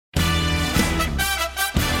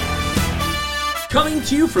Coming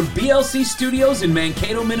to you from BLC Studios in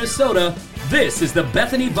Mankato, Minnesota, this is the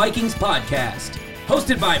Bethany Vikings Podcast.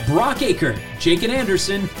 Hosted by Brock Aker, Jake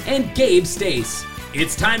Anderson, and Gabe Stace.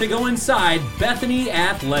 It's time to go inside Bethany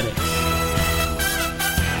Athletics.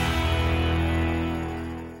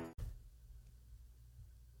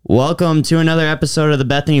 Welcome to another episode of the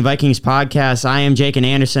Bethany Vikings Podcast. I am Jake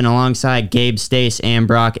Anderson alongside Gabe Stace and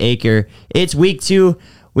Brock Aker. It's week 2.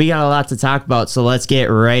 We got a lot to talk about, so let's get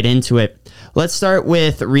right into it. Let's start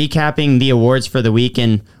with recapping the awards for the week,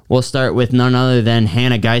 and we'll start with none other than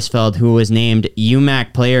Hannah Geisfeld, who was named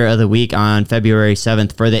UMAC Player of the Week on February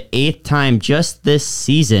 7th for the 8th time just this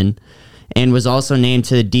season, and was also named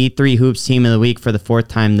to the D3 Hoops Team of the Week for the 4th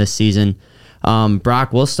time this season.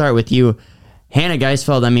 Brock, we'll start with you. Hannah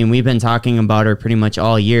Geisfeld, I mean, we've been talking about her pretty much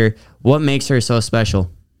all year. What makes her so special?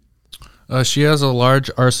 She has a large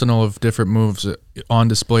arsenal of different moves on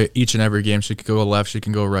display each and every game. She can go left, she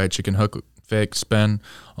can go right, she can hook, fake, spin,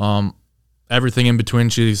 everything in between.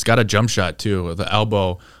 She's got a jump shot too, with the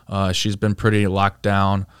elbow. She's been pretty locked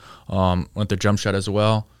down with the jump shot as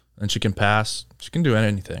well, and she can pass. She can do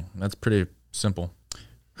anything. That's pretty simple.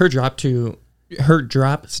 Her drop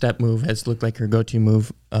step move has looked like her go-to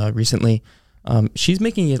move recently. She's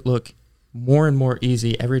making it look more and more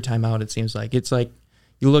easy every time out, it seems like. It's like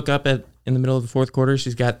you look up in the middle of the fourth quarter,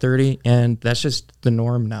 she's got 30, and that's just the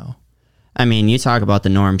norm now. I mean, you talk about the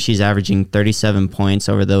norm. She's averaging 37 points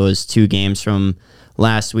over those 2 games from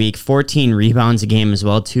last week, 14 rebounds a game as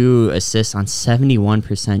well, 2 assists on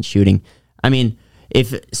 71% shooting. I mean,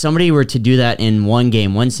 if somebody were to do that in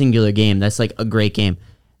one singular game, that's like a great game.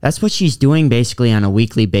 That's what she's doing basically on a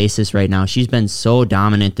weekly basis right now. She's been so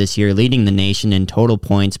dominant this year, leading the nation in total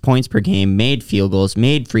points per game, made field goals,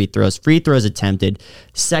 made free throws attempted,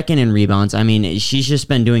 second in rebounds. I mean, she's just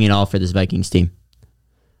been doing it all for this Vikings team.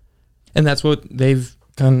 And that's what they've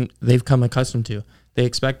come accustomed to. They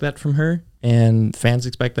expect that from her, and fans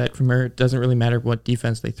expect that from her. It doesn't really matter what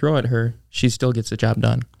defense they throw at her. She still gets the job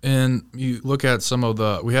done. And you look at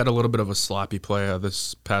we had a little bit of a sloppy play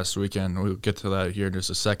this past weekend. We'll get to that here in just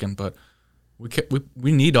a second, but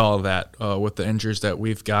we need all of that with the injuries that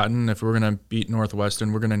we've gotten. If we're going to beat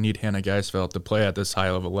Northwestern, we're going to need Hannah Geisfeld to play at this high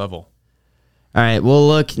of a level. All right, we'll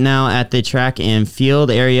look now at the track and field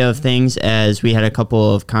area of things, as we had a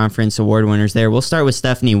couple of conference award winners there. We'll start with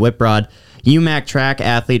Stephanie Whitbrod, UMAC Track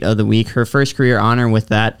Athlete of the Week, her first career honor with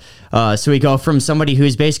that. So we go from somebody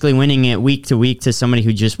who's basically winning it week to week to somebody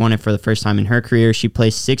who just won it for the first time in her career. She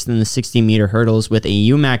placed 6th in the 60-meter hurdles with a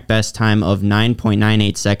UMAC best time of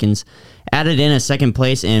 9.98 seconds. Added in a second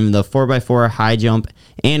place in the 4x4 high jump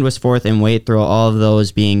and was 4th in weight throw, all of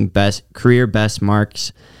those being career best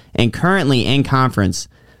marks. And currently in conference,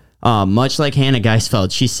 much like Hannah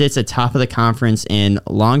Geisfeld, she sits atop of the conference in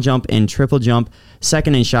long jump and triple jump,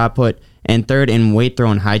 2nd in shot put, and 3rd in weight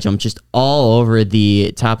throw and high jump, just all over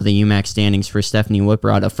the top of the UMAC standings for Stephanie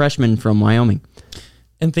Whitbrod, a freshman from Wyoming.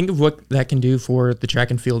 And think of what that can do for the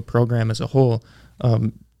track and field program as a whole.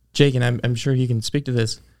 Jake, and I'm sure you can speak to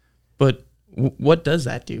this, but what does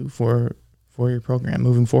that do for your program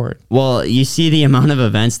moving forward? Well, you see the amount of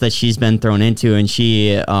events that she's been thrown into, and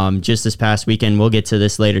she just this past weekend, we'll get to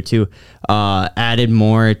this later too, added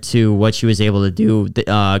more to what she was able to do.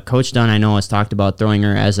 Coach Dunn, I know, has talked about throwing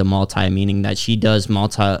her as a meaning that she does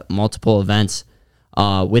multiple events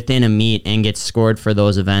within a meet and gets scored for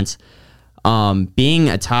those events. Being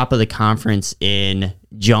atop of the conference in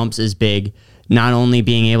jumps is big. Not only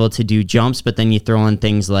being able to do jumps, but then you throw in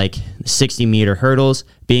things like 60-meter hurdles,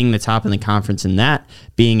 being the top of the conference in that,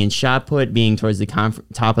 being in shot put, being towards the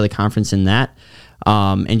top of the conference in that,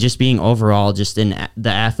 and just being overall just in the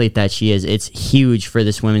athlete that she is. It's huge for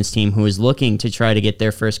this women's team who is looking to try to get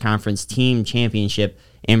their first conference team championship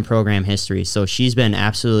in program history. So she's been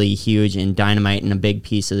absolutely huge and dynamite and a big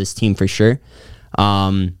piece of this team for sure.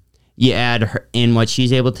 You add her in what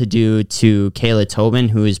she's able to do to Kayla Tobin,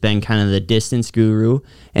 who has been kind of the distance guru,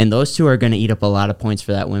 and those two are going to eat up a lot of points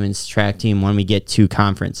for that women's track team when we get to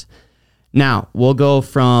conference. Now, we'll go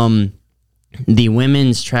from the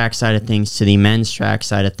women's track side of things to the men's track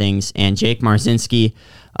side of things, and Jake Marzinski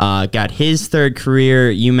got his 3rd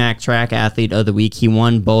career UMAC Track Athlete of the Week. He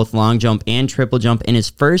won both long jump and triple jump in his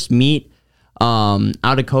first meet out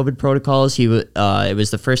of COVID protocols. It was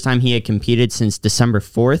the first time he had competed since December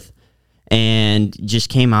 4th. And just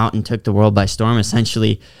came out and took the world by storm,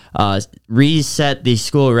 essentially reset the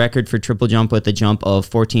school record for triple jump with a jump of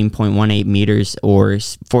 14.18 meters or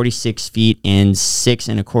 46 feet and 6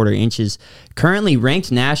 1/4 inches. Currently ranked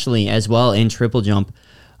nationally as well in triple jump.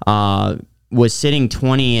 Was sitting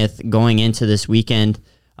 20th going into this weekend.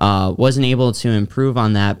 Wasn't able to improve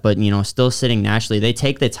on that, but still sitting nationally. They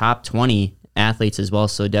take the top 20 athletes as well.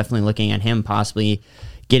 So definitely looking at him possibly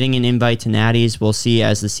getting an invite to Natties. We'll see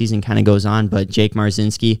as the season kind of goes on. But Jake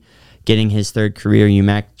Marzinski getting his 3rd career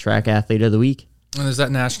UMAC Track Athlete of the Week. And is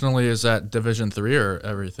that nationally? Is that Division III or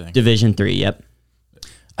everything? Division III, yep.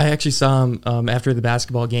 I actually saw him after the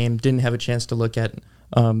basketball game. Didn't have a chance to look at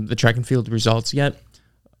the track and field results yet.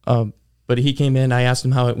 But he came in. I asked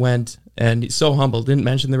him how it went, and he's so humble. Didn't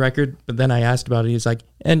mention the record, but then I asked about it. He's like,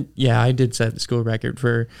 and yeah, I did set the school record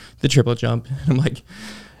for the triple jump. I'm like,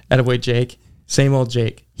 attaboy, Jake. Same old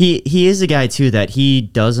Jake. He is a guy, too, that he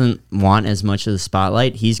doesn't want as much of the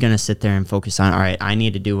spotlight. He's going to sit there and focus on, all right, I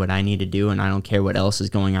need to do what I need to do, and I don't care what else is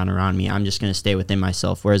going on around me. I'm just going to stay within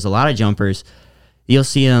myself. Whereas a lot of jumpers, you'll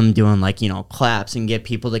see them doing, like, claps and get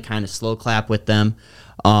people to kind of slow clap with them,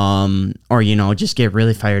 or, just get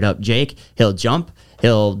really fired up. Jake, he'll jump,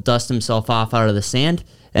 he'll dust himself off out of the sand,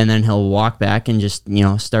 and then he'll walk back and just,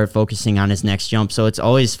 start focusing on his next jump. So it's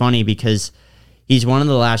always funny because he's one of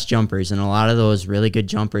the last jumpers, and a lot of those really good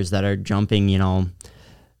jumpers that are jumping,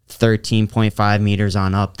 13.5 meters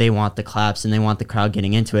on up, they want the claps and they want the crowd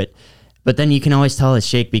getting into it. But then you can always tell it's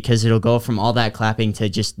Jake because it'll go from all that clapping to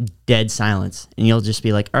just dead silence. And you'll just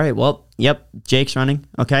be like, all right, well, yep, Jake's running.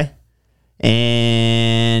 Okay.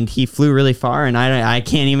 And he flew really far, and I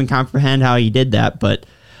can't even comprehend how he did that. But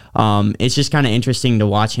it's just kind of interesting to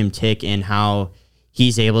watch him tick and how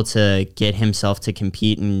he's able to get himself to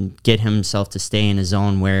compete and get himself to stay in a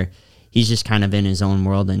zone where he's just kind of in his own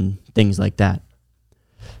world and things like that.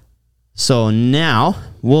 So now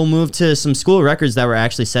we'll move to some school records that were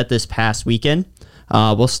actually set this past weekend.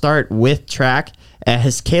 We'll start with track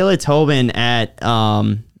as Kayla Tobin at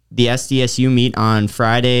the SDSU meet on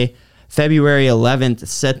Friday, February 11th,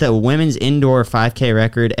 set the women's indoor 5K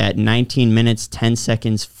record at 19 minutes, 10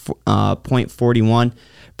 seconds, .41,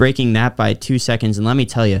 breaking that by 2 seconds. And let me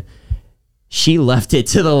tell you, she left it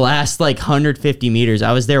to the last 150 meters.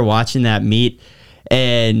 I was there watching that meet,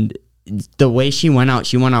 and the way she went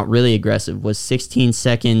out really aggressive, was 16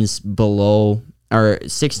 seconds below, or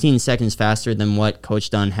 16 seconds faster than what Coach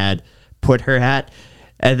Dunn had put her at.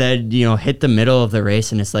 And then, hit the middle of the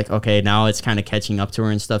race, and it's like, okay, now it's kind of catching up to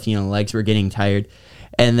her and stuff. Legs were getting tired.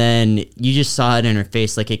 And then you just saw it in her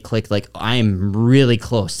face, it clicked, I am really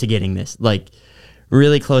close to getting this.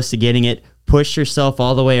 Really close to getting it. Pushed herself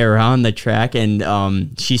all the way around the track,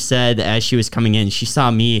 and she said as she was coming in, she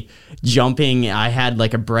saw me jumping. I had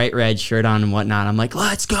a bright red shirt on and whatnot. I'm like,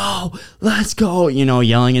 let's go,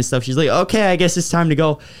 yelling and stuff. She's like, okay, I guess it's time to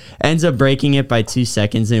go. Ends up breaking it by 2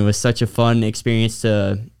 seconds, and it was such a fun experience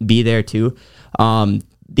to be there too. The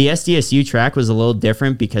SDSU track was a little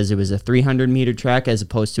different because it was a 300-meter track as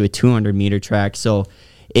opposed to a 200-meter track, so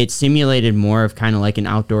it simulated more of kind of like an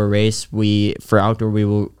outdoor race. For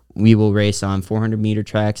outdoor, we will race on 400-meter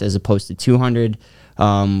tracks as opposed to 200,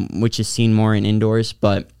 which is seen more in indoors,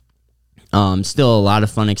 but still a lot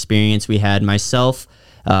of fun experience. We had myself,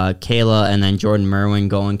 Kayla, and then Jordan Merwin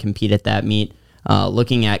go and compete at that meet,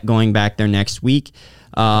 looking at going back there next week.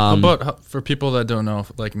 For people that don't know,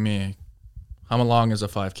 like me, how long is a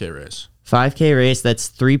 5K race? 5K race, that's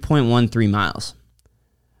 3.13 miles.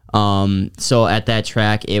 So at that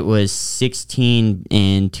track, it was 16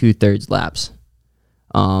 and 2/3 laps.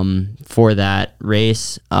 For that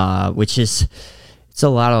race, which is, it's a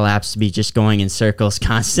lot of laps to be just going in circles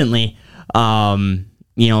constantly. For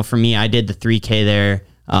me, I did the 3K there,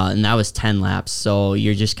 and that was 10 laps. So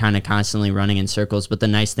you're just kind of constantly running in circles. But the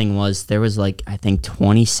nice thing was there was I think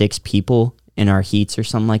 26 people in our heats or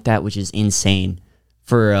something like that, which is insane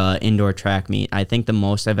for an indoor track meet. I think the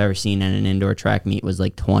most I've ever seen in an indoor track meet was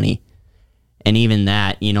 20. And even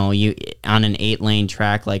that, you on an 8-lane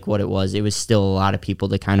track like what it was still a lot of people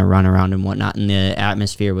to kind of run around and whatnot, and the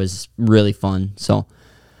atmosphere was really fun. So,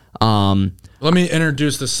 let me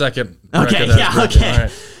introduce the second. Okay, okay. All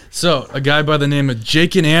right. So, a guy by the name of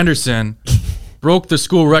Jakin Anderson broke the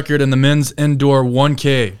school record in the men's indoor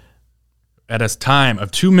 1K at a time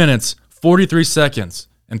of 2 minutes, 43 seconds,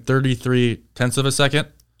 and 33 tenths of a second.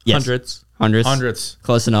 Yes. Hundredths.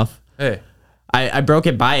 Close enough. Hey, I broke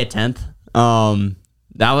it by a tenth.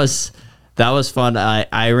 That was fun.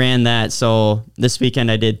 I ran that. So this weekend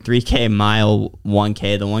I did 3K mile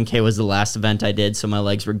 1K. The 1K was the last event I did, so my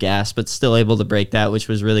legs were gassed, but still able to break that, which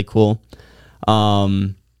was really cool.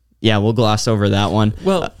 We'll gloss over that one.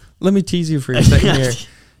 Well, let me tease you for a second here.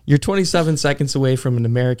 You're 27 seconds away from an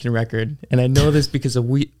American record, and I know this because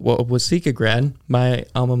Waseca grad, my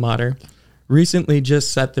alma mater, recently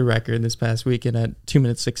just set the record this past weekend at 2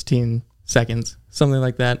 minutes 16 seconds, something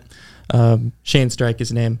like that. Shane Strike,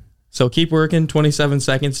 his name. So keep working. 27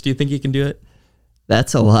 seconds. Do you think you can do it?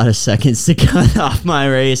 That's a lot of seconds to cut off my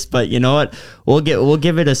race, but you know what? We'll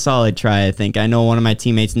give it a solid try, I think. I know one of my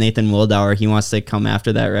teammates, Nathan Wildauer, he wants to come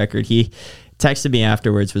after that record. He texted me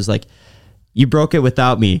afterwards, was like, "You broke it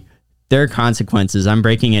without me. There are consequences. I'm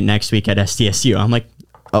breaking it next week at SDSU." I'm like,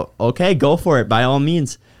 "Oh, okay, go for it, by all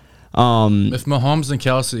means." If Mahomes and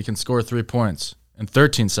Kelsey can score 3 points in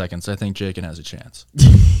 13 seconds, I think Jakin has a chance.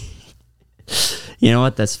 You know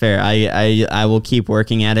what? That's fair. I will keep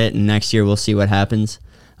working at it, and next year we'll see what happens.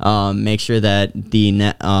 Make sure that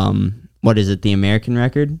the what is it? The American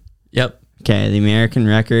record? Yep. Okay, the American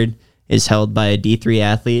record is held by a D3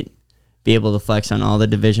 athlete. Be able to flex on all the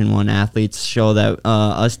Division I athletes. Show that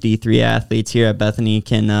us D3 athletes here at Bethany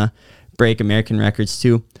can break American records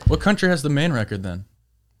too. What country has the main record then?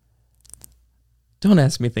 Don't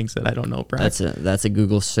ask me things that I don't know, Brock. That's a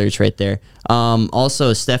Google search right there.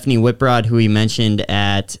 Also, Stephanie Whiprod, who we mentioned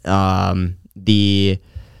at the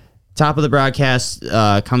top of the broadcast,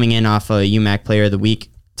 coming in off a UMAC Player of the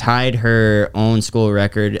Week, tied her own school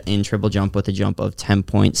record in triple jump with a jump of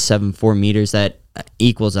 10.74 meters. That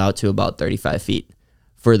equals out to about 35 feet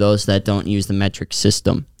for those that don't use the metric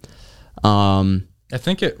system. I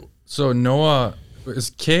think so Noah,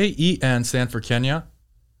 is KEN stand for Kenya?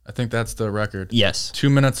 I think that's the record. Yes. 2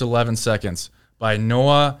 minutes, 11 seconds by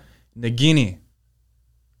Noah Nagini.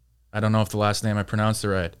 I don't know if the last name I pronounced it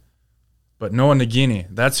right. But Noah Nagini.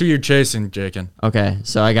 That's who you're chasing, Jakin. Okay,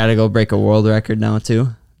 so I got to go break a world record now too.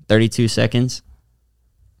 32 seconds.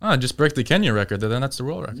 Oh, just break the Kenya record. Then that's the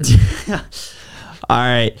world record. All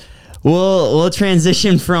right. We'll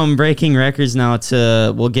transition from breaking records now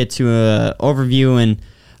to we'll get to an overview and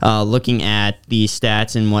looking at the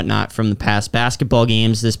stats and whatnot from the past basketball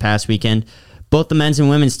games this past weekend. Both the men's and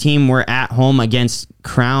women's team were at home against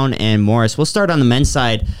Crown and Morris. We'll start on the men's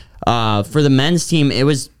side. For the men's team, it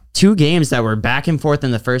was two games that were back and forth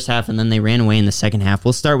in the first half, and then they ran away in the second half.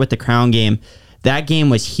 We'll start with the Crown game. That game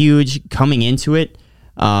was huge coming into it.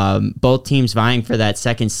 Both teams vying for that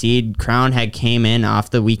second seed. Crown had came in off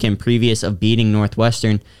the weekend previous of beating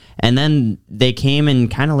Northwestern, and then they came and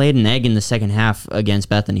kind of laid an egg in the second half against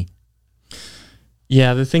Bethany.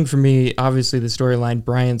 Yeah, the thing for me, obviously the storyline,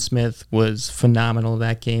 Brian Smith was phenomenal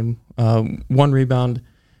that game. 1 rebound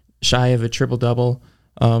shy of a triple-double,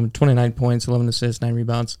 29 points, 11 assists, 9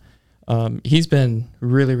 rebounds. He's been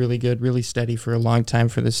really, really good, really steady for a long time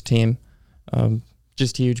for this team.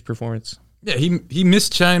 Just huge performance. Yeah, he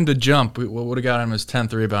mistimed a jump. What would have got him his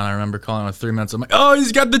 10th rebound. I remember calling with 3 minutes. I'm like, oh,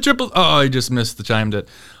 he's got the triple. Oh, he just timed it.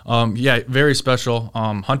 Yeah, very special.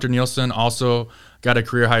 Hunter Nielsen also got a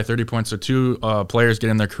career-high 30 points. So two players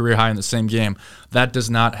getting their career high in the same game. That does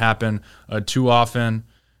not happen too often.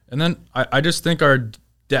 And then I just think our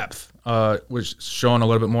depth was showing a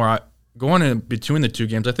little bit more. Going in between the two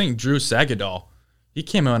games, I think Drew Sagadol, he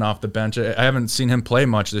came in off the bench. I haven't seen him play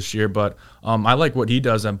much this year, but I like what he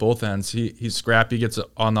does on both ends. He's scrappy, gets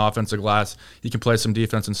on the offensive glass. He can play some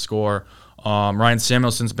defense and score. Ryan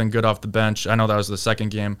Samuelson's been good off the bench. I know that was the second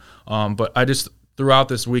game. But I just, throughout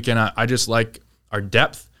this weekend, I just like our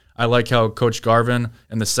depth. I like how Coach Garvin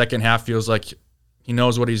in the second half feels like he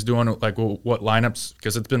knows what he's doing, like what lineups,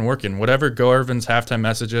 because it's been working. Whatever Garvin's halftime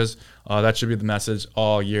message is, that should be the message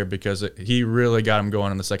all year, because he really got him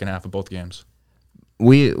going in the second half of both games.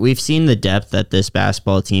 We've seen the depth that this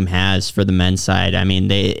basketball team has for the men's side. I mean,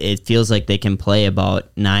 it feels like they can play about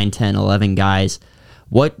 9, 10, 11 guys.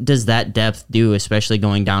 What does that depth do, especially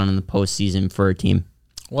going down in the postseason for a team?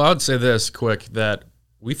 Well, I would say this quick, that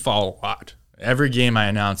we foul a lot. Every game I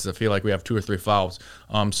announce, I feel like we have 2 or 3 fouls.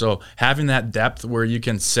 So having that depth where you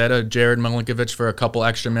can set a Jared Milinkovic for a couple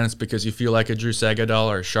extra minutes because you feel like a Drew Sagadol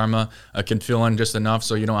or a Sharma can fill in just enough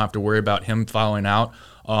so you don't have to worry about him fouling out.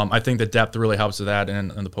 I think the depth really helps with that in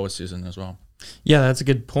the postseason as well. Yeah, that's a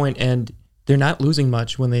good point. And they're not losing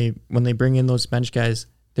much when they bring in those bench guys.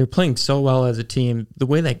 They're playing so well as a team. The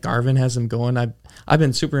way that Garvin has them going, I've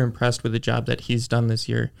been super impressed with the job that he's done this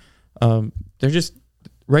year. They're just,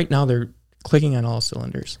 right now, they're clicking on all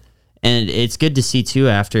cylinders. And it's good to see, too,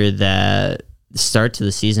 after the start to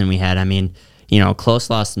the season we had. I mean, close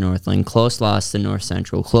loss to Northland, close loss to North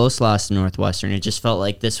Central, close loss to Northwestern. It just felt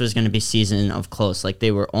like this was going to be season of close. Like they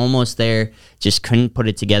were almost there, just couldn't put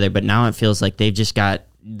it together. But now it feels like they've just got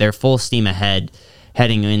their full steam ahead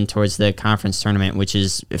heading in towards the conference tournament, which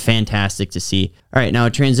is fantastic to see. All right, now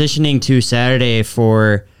transitioning to Saturday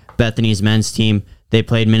for Bethany's men's team. They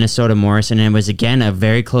played Minnesota Morris, and it was, again, a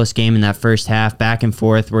very close game in that first half, back and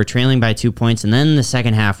forth. We're trailing by 2 points, and then in the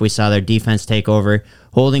second half, we saw their defense take over,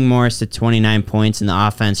 holding Morris to 29 points, and the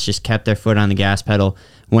offense just kept their foot on the gas pedal,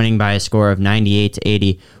 winning by a score of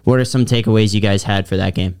 98-80. What are some takeaways you guys had for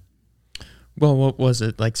that game? well, what was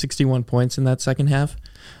it, like 61 points in that second half?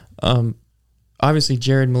 Obviously,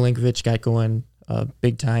 Jared Milinkovic got going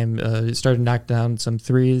big time. Started to knock down some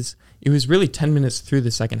threes. It was really 10 minutes through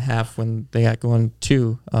the second half when they got going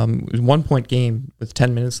too. It was a 1-point game with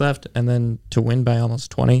 10 minutes left, and then to win by almost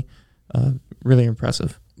 20, really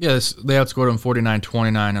impressive. Yes, they outscored them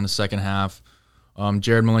 49-29 in the second half.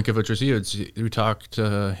 Jared Milinkovic was huge. We talked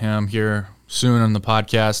to him here soon on the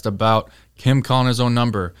podcast about him calling his own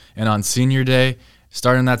number. And on senior day,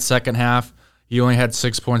 starting that second half, he only had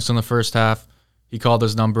 6 points in the first half. He called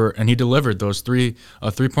his number, and he delivered those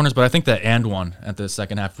three-pointers. But I think that and one at the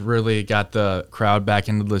second half really got the crowd back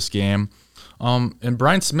into this game. And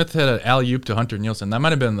Brian Smith hit an alley-oop to Hunter Nielsen. That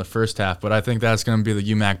might have been in the first half, but I think that's going to be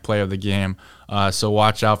the UMAC play of the game. So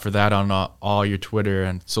watch out for that on all your Twitter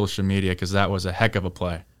and social media, because that was a heck of a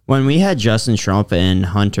play. When we had Justin Schrumpf and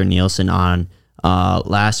Hunter Nielsen on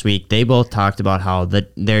last week, they both talked about how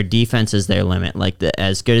their defense is their limit. Like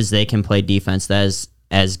as good as they can play defense, that is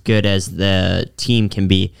as good as the team can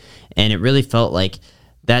be. And it really felt like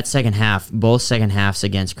that second half, both second halves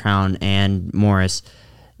against Crown and Morris,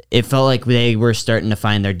 it felt like they were starting to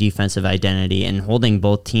find their defensive identity and holding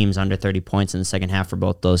both teams under 30 points in the second half for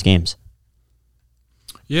both those games.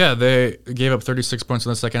 Yeah, they gave up 36 points in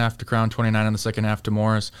the second half to Crown, 29 in the second half to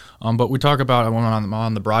Morris. But we talk about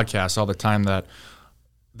on the broadcast all the time that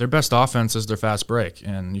their best offense is their fast break,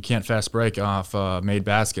 and you can't fast break off made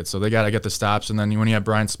baskets. So they got to get the stops. And then when you have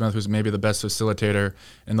Brian Smith, who's maybe the best facilitator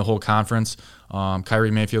in the whole conference, Kyrie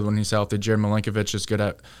Mayfield when he's healthy, Jared Milinkovic is good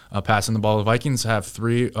at passing the ball. The Vikings have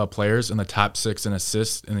 3 players in the top 6 in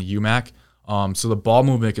assists in the UMAC. So the ball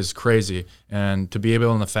movement is crazy, and to be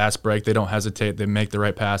able in the fast break, they don't hesitate. They make the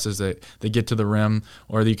right passes. They get to the rim,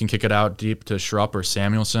 or you can kick it out deep to Schrupp or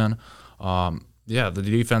Samuelson. The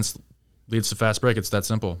defense leads to fast break. It's that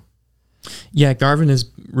simple. Yeah, Garvin has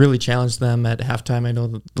really challenged them at halftime. I know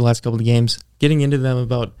the last couple of games, getting into them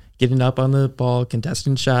about getting up on the ball,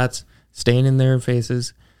 contesting shots, staying in their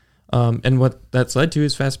faces. And what that's led to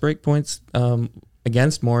is fast break points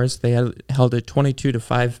against Morris. They held a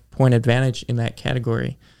 22-5 point advantage in that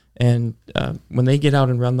category. And when they get out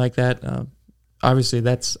and run like that, obviously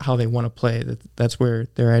that's how they want to play. That's where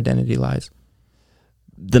their identity lies.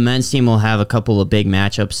 The men's team will have a couple of big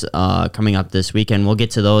matchups coming up this weekend. We'll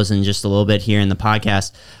get to those in just a little bit here in the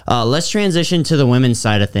podcast. Let's transition to the women's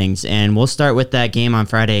side of things, and we'll start with that game on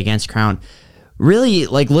Friday against Crown. Really,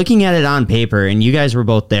 like looking at it on paper, and you guys were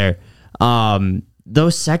both there,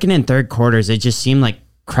 those second and third quarters, it just seemed like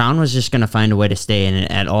Crown was just going to find a way to stay in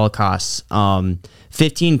it at all costs.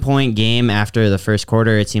 15-point game after the first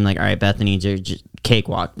quarter, it seemed like, all right, Bethany, just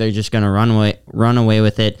cakewalk. They're just going to run away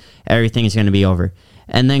with it. Everything is going to be over.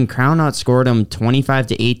 And then Crown outscored them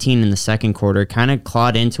 25-18 in the second quarter, kind of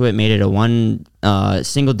clawed into it, made it a one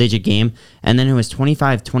single-digit game, and then it was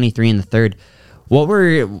 25-23 in the third. What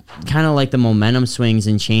were kind of like the momentum swings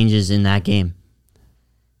and changes in that game?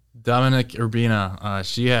 Dominic Urbina,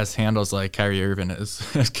 she has handles like Kyrie Irving.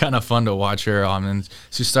 It's kind of fun to watch her. And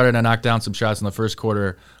she started to knock down some shots in the first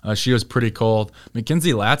quarter. She was pretty cold.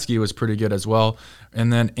 Mackenzie Latsky was pretty good as well.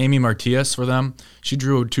 And then Amy Martias for them. She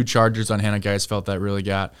drew 2 charges on Hannah Geisfeld that really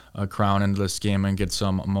got Crown into this game and get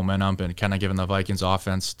some momentum and kind of giving the Vikings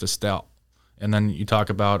offense to steal. And then you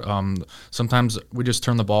talk about sometimes we just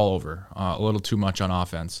turn the ball over a little too much on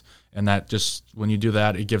offense. And that just, when you do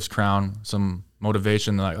that, it gives Crown some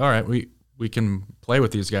motivation. Like, all right, we can play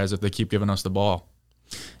with these guys if they keep giving us the ball.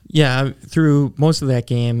 Yeah, through most of that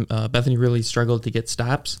game, Bethany really struggled to get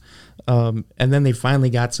stops. And then they finally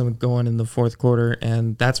got some going in the fourth quarter,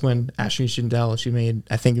 and that's when Ashley Schindel, she made,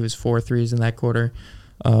 I think it was 4 threes in that quarter,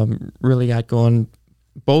 really got going.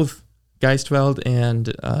 Both Geisfeld and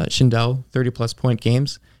Schindel, 30-plus point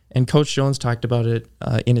games. And Coach Jones talked about it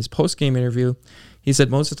in his post-game interview. He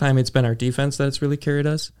said most of the time it's been our defense that's really carried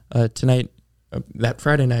us. Tonight, that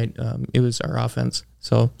Friday night, it was our offense.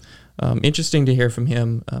 So interesting to hear from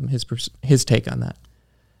him, his take on that.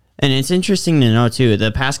 And it's interesting to know, too,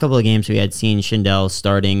 the past couple of games we had seen Schindel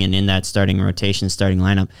starting and in that starting rotation, starting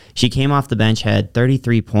lineup. She came off the bench, had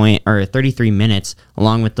 33 minutes,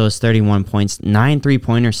 along with those 31 points, 9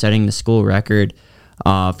 3-pointers, setting the school record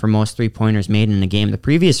for most 3-pointers made in a game. The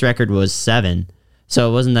previous record was 7. So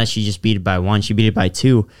it wasn't that she just beat it by 1, she beat it by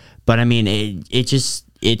 2. But I mean,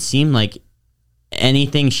 it seemed like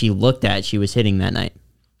anything she looked at, she was hitting that night.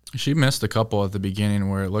 She missed a couple at the beginning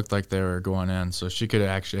where it looked like they were going in, so she could have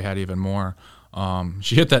actually had even more.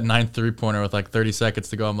 She hit that 9th 3-pointer with like 30 seconds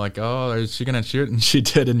to go. I'm like, oh, is she going to shoot? And she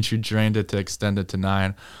did, and she drained it to extend it to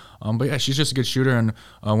 9. But yeah, she's just a good shooter, and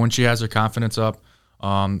when she has her confidence up,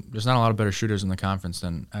 there's not a lot of better shooters in the conference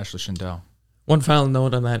than Ashley Schindel. One final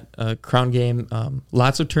note on that Crown game,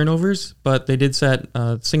 lots of turnovers, but they did set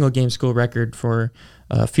a single game school record for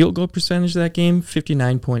field goal percentage of that game,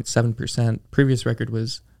 59.7%. Previous record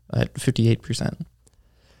was at 58%.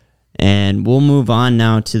 And we'll move on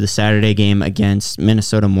now to the Saturday game against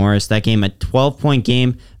Minnesota Morris. That game, a 12-point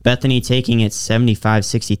game. Bethany taking it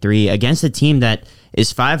 75-63 against a team that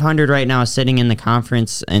is 500 right now, sitting in the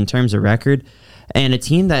conference in terms of record, and a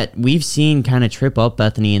team that we've seen kind of trip up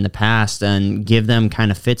Bethany in the past and give them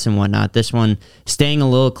kind of fits and whatnot. This one staying a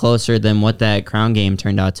little closer than what that Crown game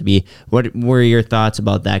turned out to be. What were your thoughts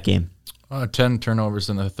about that game? 10 turnovers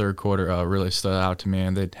in the third quarter really stood out to me,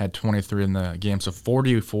 and they had 23 in the game, so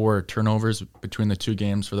 44 turnovers between the two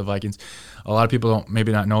games for the Vikings. A lot of people don't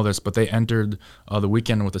maybe not know this, but they entered the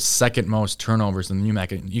weekend with the second most turnovers in the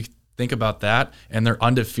UMAC. And you think about that, and they're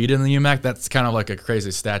undefeated in the UMAC. That's kind of like a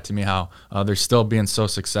crazy stat to me, how they're still being so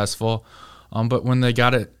successful. But when they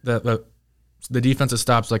got it, the defensive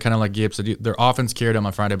stops, like kind of like Gabe said, their offense carried them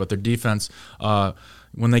on Friday, but their defense,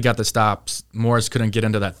 when they got the stops, Morris couldn't get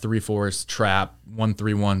into that 3-4 trap,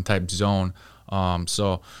 1-3-1 type zone.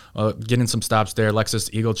 So getting some stops there. Alexis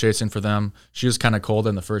Eagle chasing for them. She was kind of cold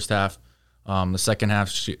in the first half. The second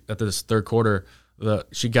half, at this third quarter,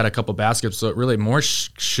 she got a couple baskets. So it really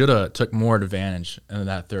should have took more advantage in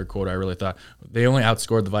that third quarter. I really thought they only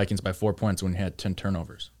outscored the Vikings by 4 points when he had 10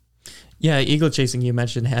 turnovers. Yeah, Eagle chasing, you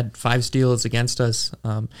mentioned, had 5 steals against us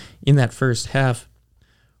in that first half.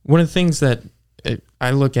 One of the things that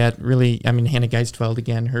I look at really, Hannah Geistveld,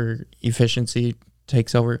 again, her efficiency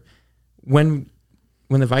takes over. When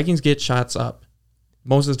the Vikings get shots up,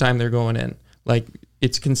 most of the time they're going in. Like,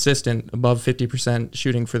 it's consistent, above 50%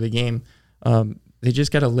 shooting for the game. They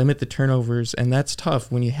just got to limit the turnovers, and that's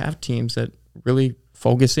tough when you have teams that really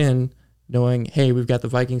focus in, knowing, hey, we've got the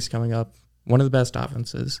Vikings coming up, one of the best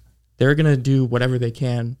offenses. They're going to do whatever they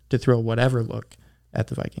can to throw whatever look at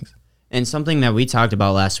the Vikings. And something that we talked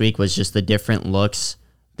about last week was just the different looks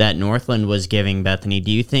that Northland was giving Bethany.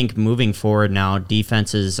 Do you think moving forward now,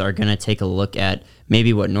 defenses are going to take a look at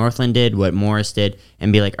maybe what Northland did, what Morris did,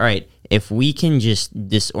 and be like, all right, if we can just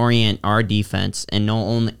disorient our defense and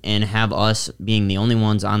have us being the only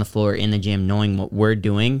ones on the floor in the gym knowing what we're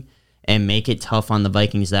doing and make it tough on the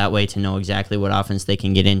Vikings that way to know exactly what offense they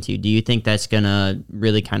can get into, do you think that's going to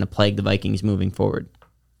really kind of plague the Vikings moving forward?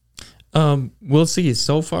 We'll see.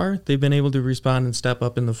 So far, they've been able to respond and step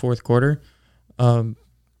up in the fourth quarter,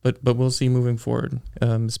 but we'll see moving forward,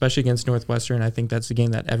 especially against Northwestern. I think that's the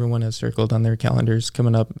game that everyone has circled on their calendars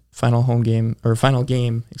coming up, final game of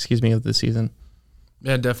the season.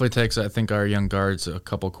 Yeah, it definitely takes, I think, our young guards a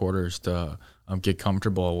couple quarters to get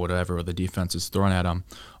comfortable with whatever the defense is throwing at them.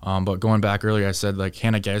 But going back earlier, I said, like,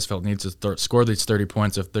 Hannah Geisfeld needs to score these 30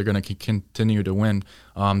 points if they're going to continue to win.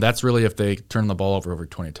 That's really if they turn the ball over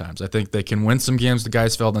 20 times. I think they can win some games to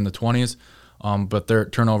Geisfeld in the 20s, but their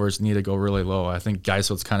turnovers need to go really low. I think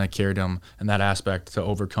Geisfeld's kind of carried them in that aspect to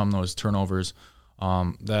overcome those turnovers.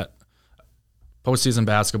 That postseason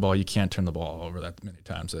basketball, you can't turn the ball over that many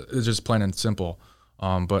times. It's just plain and simple.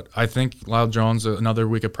 But I think Lyle Jones, another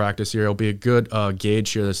week of practice here, will be a good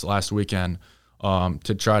gauge here this last weekend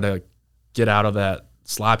to try to get out of that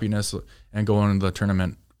sloppiness and go into the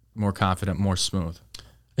tournament more confident, more smooth.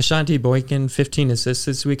 Ashanti Boykin, 15 assists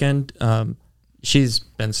this weekend. She's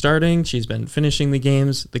been starting. She's been finishing the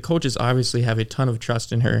games. The coaches obviously have a ton of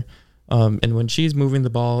trust in her. And when she's moving the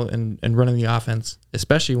ball and running the offense,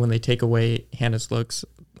 especially when they take away Hannah's looks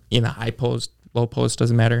in a high post, low post,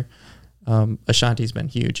 doesn't matter. Ashanti's been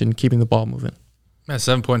huge in keeping the ball moving. Yeah,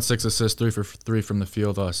 7.6 assists, 3 for 3 from the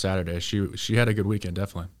field Saturday. She had a good weekend,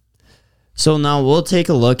 definitely. So now we'll take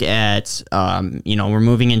a look at, we're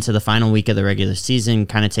moving into the final week of the regular season,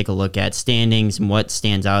 kind of take a look at standings and what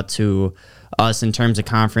stands out to us in terms of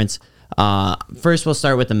conference. First, we'll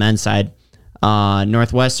start with the men's side.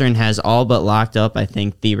 Northwestern has all but locked up, I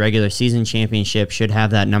think, the regular season championship, should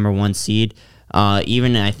have that number 1 seed.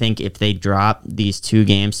 Even I think if they drop these 2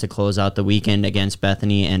 games to close out the weekend against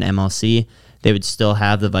Bethany and MLC, they would still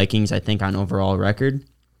have the Vikings, I think, on overall record,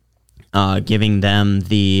 giving them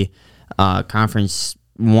the conference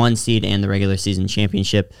 1 seed and the regular season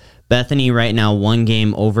championship. Bethany right now 1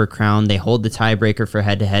 game over Crown. They hold the tiebreaker for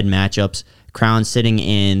head-to-head matchups. Crown sitting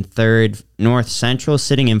in 3rd, North Central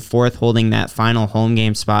sitting in 4th, holding that final home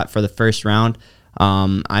game spot for the first round.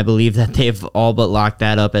 I believe that they've all but locked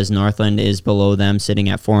that up, as Northland is below them, sitting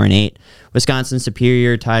at 4-8. Wisconsin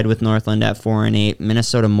Superior tied with Northland at 4-8.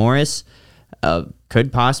 Minnesota Morris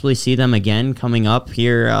could possibly see them again coming up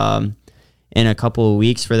here in a couple of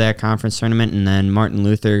weeks for that conference tournament, and then Martin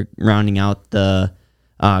Luther rounding out the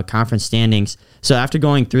conference standings. So after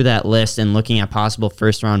going through that list and looking at possible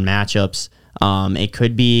first-round matchups, It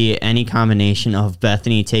could be any combination of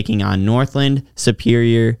Bethany taking on Northland,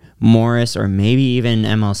 Superior, Morris, or maybe even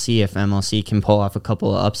MLC if MLC can pull off a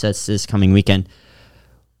couple of upsets this coming weekend.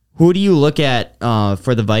 Who do you look at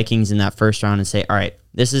for the Vikings in that first round and say, all right,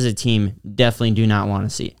 this is a team definitely do not want to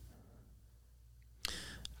see?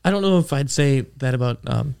 I don't know if I'd say that about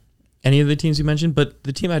any of the teams you mentioned, but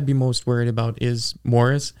the team I'd be most worried about is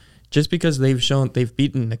Morris, just because they've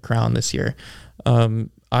beaten the Crown this year.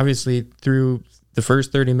 Obviously, through the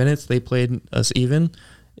first 30 minutes, they played us even.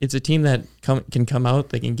 It's a team that can come out,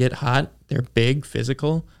 they can get hot, they're big,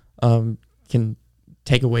 physical, can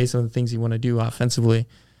take away some of the things you want to do offensively.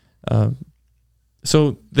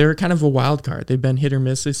 So they're kind of a wild card. They've been hit or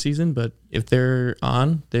miss this season, but if they're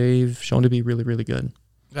on, they've shown to be really, really good.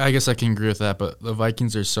 I guess I can agree with that, but the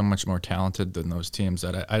Vikings are so much more talented than those teams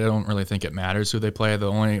that I don't really think it matters who they play. The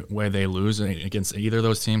only way they lose against either of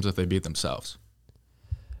those teams is if they beat themselves.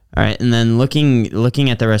 All right, and then looking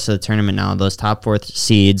at the rest of the tournament now, those top 4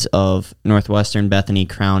 seeds of Northwestern, Bethany,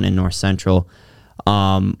 Crown, and North Central,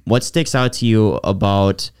 what sticks out to you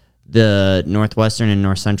about the Northwestern and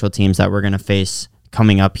North Central teams that we're going to face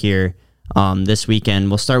coming up here this weekend?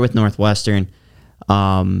 We'll start with Northwestern.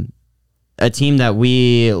 A team that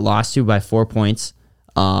we lost to by 4 points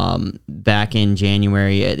back in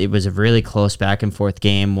January. It was a really close back and forth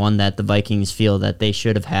game, one that the Vikings feel that they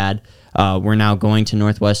should have had. We're now going to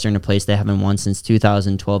Northwestern, a place they haven't won since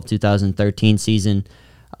 2012-2013 season.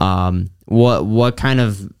 What kind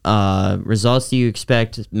of results do you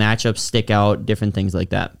expect? Matchups stick out, different things like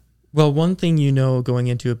that? Well, one thing going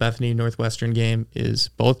into a Bethany Northwestern game is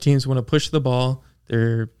both teams want to push the ball.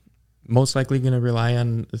 They're most likely going to rely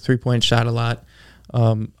on the 3-point shot a lot.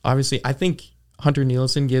 Obviously, I think Hunter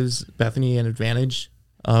Nielsen gives Bethany an advantage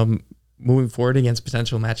moving forward against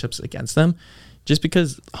potential matchups against them, just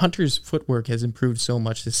because Hunter's footwork has improved so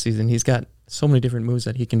much this season. He's got so many different moves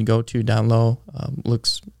that he can go to down low.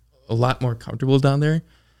 Looks a lot more comfortable down there.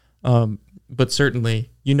 But certainly,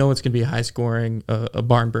 it's going to be a high-scoring, a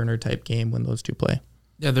barn-burner type game when those two play.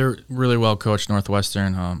 Yeah, they're really well coached,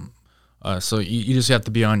 Northwestern. So you just have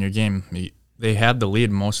to be on your game. They had the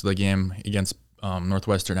lead most of the game against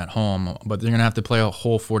Northwestern at home, but they're going to have to play a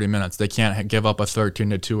whole 40 minutes. They can't give up a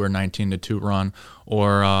 13-2 or 19-2 run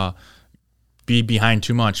or be behind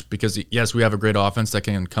too much because, yes, we have a great offense that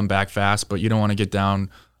can come back fast, but you don't want to get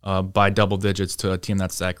down by double digits to a team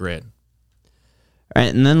that's that great. All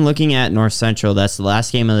right, and then looking at North Central, that's the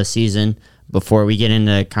last game of the season before we get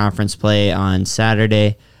into conference play on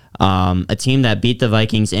Saturday. A team that beat the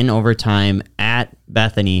Vikings in overtime at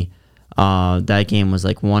Bethany. That game was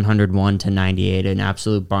like 101-98, an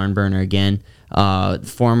absolute barn burner again.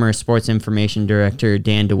 Former sports information director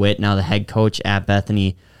Dan DeWitt, now the head coach at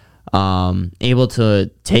Bethany, able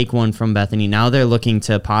to take one from Bethany. Now they're looking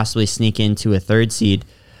to possibly sneak into a 3rd seed.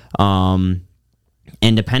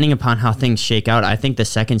 And depending upon how things shake out, I think the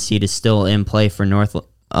 2nd seed is still in play for North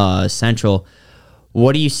Central.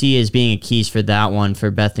 What do you see as being keys for that one for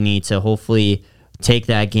Bethany to hopefully take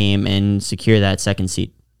that game and secure that 2nd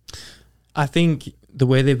seed? I think the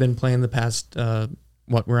way they've been playing the past,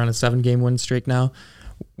 we're on a 7-game win streak now.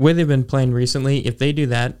 The way they've been playing recently, if they do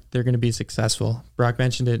that, they're going to be successful. Brock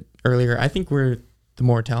mentioned it earlier. I think we're the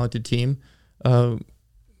more talented team.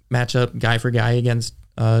 Matchup guy for guy against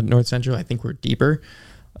North Central, I think we're deeper.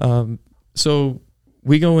 So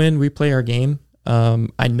we go in, we play our game.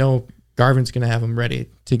 I know Garvin's going to have them ready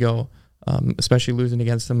to go, especially losing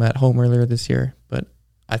against them at home earlier this year. But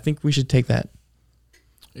I think we should take that.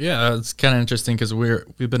 Yeah, it's kind of interesting because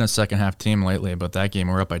we've been a second-half team lately, but that game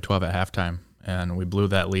we're up by 12 at halftime, and we blew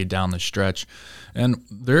that lead down the stretch. And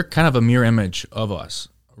they're kind of a mirror image of us,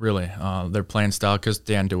 really. Their playing style, because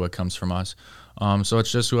Dan DeWitt comes from us. So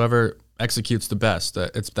it's just whoever executes the best.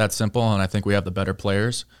 It's that simple, and I think we have the better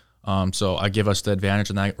players. So I give us the advantage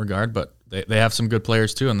in that regard, but they have some good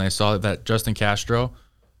players too, and they saw that Justin Castro,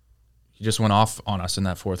 he just went off on us in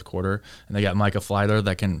that 4th quarter, and they got Micah Flyler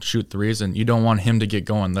that can shoot threes, and you don't want him to get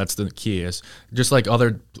going. That's the key. Is just like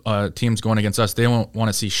other teams going against us, they don't want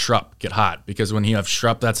to see Schrupp get hot, because when you have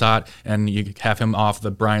Schrupp that's hot and you have him off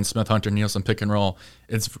the Brian Smith, Hunter Nielsen pick and roll,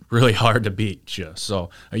 it's really hard to beat you.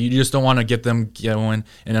 So you just don't want to get them going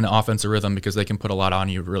in an offensive rhythm because they can put a lot on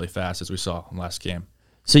you really fast, as we saw in the last game.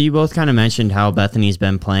 So you both kind of mentioned how Bethany's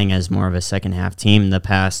been playing as more of a second-half team the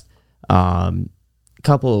past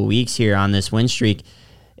couple of weeks here on this win streak,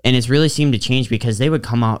 and it's really seemed to change because they would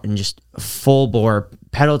come out and just full bore,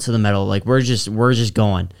 pedal to the metal, like we're just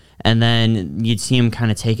going, and then you'd see them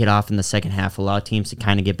kind of take it off in the second half, allow teams to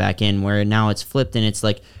kind of get back in, where now it's flipped and it's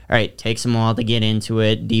like, all right, takes them a while to get into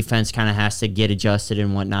it, defense kind of has to get adjusted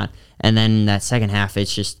and whatnot, and then that second half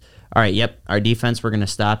it's just, all right, yep, our defense, we're going to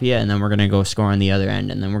stop you, and then we're going to go score on the other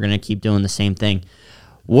end, and then we're going to keep doing the same thing.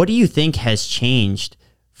 What do you think has changed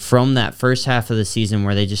from that first half of the season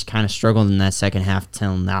where they just kind of struggled in that second half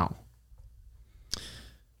till now?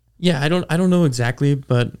 Yeah, I don't know exactly,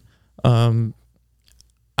 but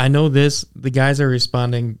I know the guys are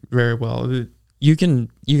responding very well. You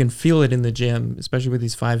can feel it in the gym, especially with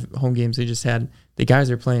these 5 home games they just had. The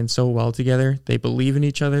guys are playing so well together. They believe in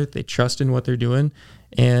each other. They trust in what they're doing.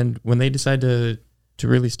 And when they decide to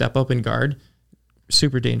really step up and guard,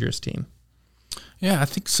 super dangerous team. Yeah, I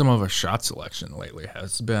think some of our shot selection lately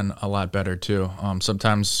has been a lot better too.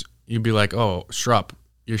 Sometimes you'd be like, oh, Schrupp,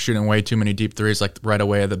 you're shooting way too many deep threes like right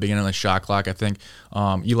away at the beginning of the shot clock. I think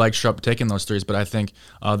you like Schrupp taking those threes, but I think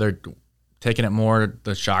they're taking it more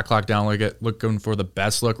the shot clock down, looking for the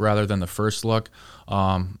best look rather than the first look,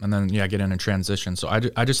 and then get in a transition. So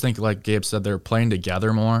I just think, like Gabe said, they're playing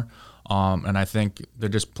together more, and I think they're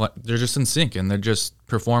just in sync, and they're just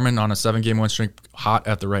performing on a 7-game win streak hot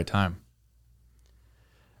at the right time.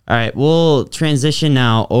 All right, we'll transition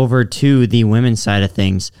now over to the women's side of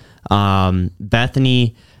things.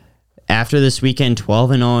 Bethany, after this weekend,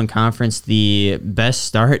 12-0 in conference, the best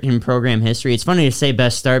start in program history. It's funny to say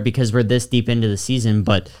best start because we're this deep into the season,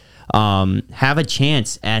 but have a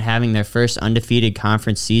chance at having their first undefeated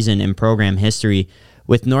conference season in program history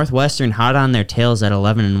with Northwestern hot on their tails at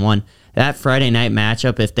 11-1. That Friday night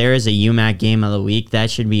matchup, if there is a UMAC game of the week,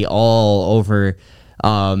 that should be all over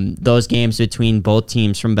those games between both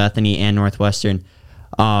teams from Bethany and Northwestern.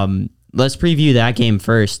 Let's preview that game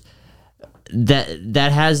first.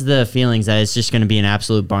 That has the feelings that it's just going to be an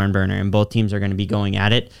absolute barn burner, and both teams are going to be going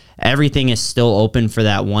at it. Everything is still open for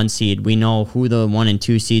that 1 seed. We know who the 1 and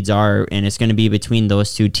 2 seeds are, and it's going to be between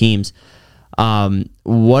those 2 teams.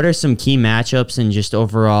 What are some key matchups and just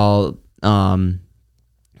overall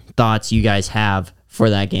thoughts you guys have for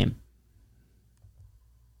that game?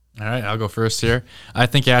 All right, I'll go first here. I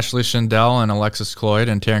think Ashley Schindel and Alexis Cloyd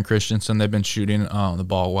and Taryn Christensen, they've been shooting the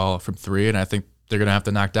ball well from 3, and I think they're going to have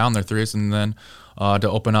to knock down their threes and then to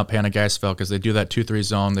open up Hannah Geisfeld because they do that 2-3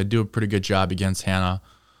 zone. They do a pretty good job against Hannah.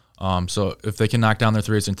 So if they can knock down their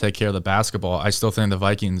threes and take care of the basketball, I still think the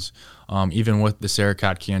Vikings, even with the Sarah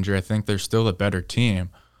Kotke injury, I think they're still the better team.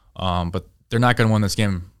 But they're not going to win this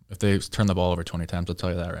game if they turn the ball over 20 times. I'll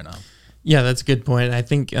tell you that right now. Yeah, that's a good point. I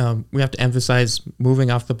think we have to emphasize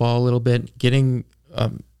moving off the ball a little bit,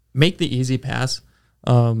 make the easy pass,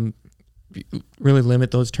 really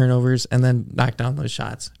limit those turnovers, and then knock down those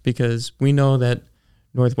shots, because we know that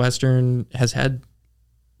Northwestern has had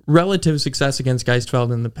relative success against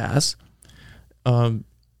Geisfeld in the past, and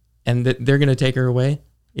that they're going to take her away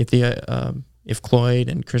if Cloyd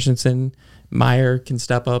and Christensen, Meyer can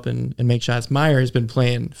step up and make shots. Meyer has been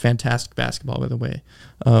playing fantastic basketball, by the way.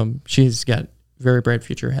 She's got very bright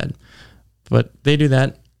future ahead, but they do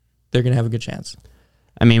that, they're going to have a good chance.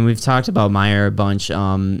 I mean, we've talked about Meyer a bunch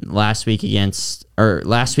last week for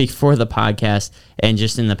the podcast, and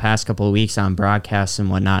just in the past couple of weeks on broadcasts and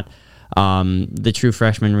whatnot. The true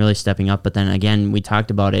freshman really stepping up, but then again, we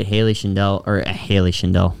talked about it. Ashley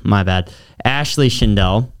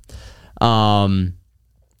Schindel.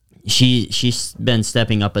 She's been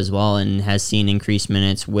stepping up as well and has seen increased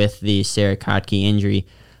minutes with the Sarah Kotke injury.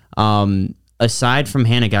 Aside from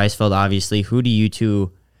Hannah Geisfeld, obviously, who do you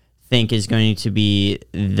two think is going to be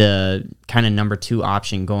the kind of number 2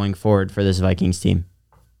 option going forward for this Vikings team?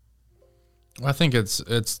 I think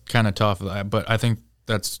it's kind of tough, but I think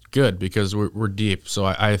that's good because we're deep. So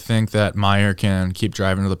I think that Meyer can keep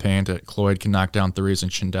driving to the paint, that Cloyd can knock down threes,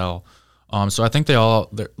 and Schindel. So I think they're all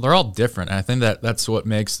different. And I think that's what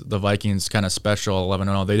makes the Vikings kind of special.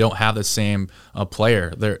 11-0. They don't have the same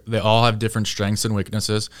player. They all have different strengths and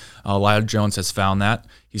weaknesses. Lyle Jones has found that.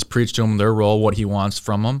 He's preached to them their role, what he wants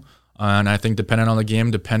from them. And I think depending on the game,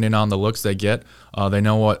 depending on the looks they get, they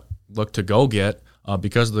know what look to go get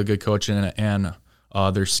because of the good coaching and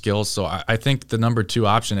their skills. So I think the number 2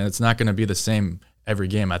 option, and it's not going to be the same every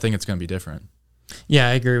game. I think it's going to be different. Yeah,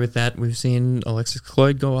 I agree with that. We've seen Alexis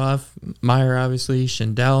Cloyd go off, Meyer, obviously,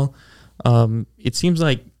 Schindel. It seems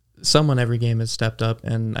like someone every game has stepped up,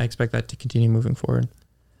 and I expect that to continue moving forward.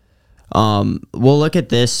 We'll look at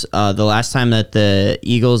this. The last time that the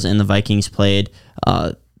Eagles and the Vikings played,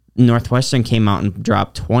 Northwestern came out and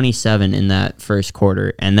dropped 27 in that first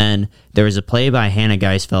quarter, and then there was a play by Hannah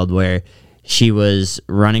Geisfeld where she was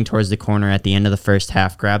running towards the corner at the end of the first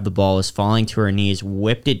half, grabbed the ball, was falling to her knees,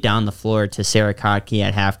 whipped it down the floor to Sarah Kotke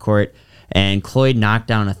at half court, and Cloyd knocked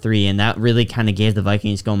down a 3, and that really kind of gave the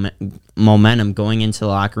Vikings momentum going into the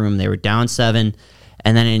locker room. They were down 7,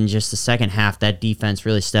 and then in just the second half, that defense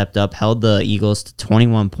really stepped up, held the Eagles to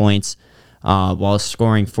 21 points. while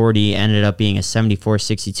scoring 40, ended up being a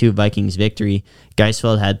 74-62 Vikings victory.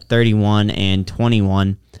 Geisfeld had 31 and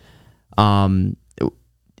 21.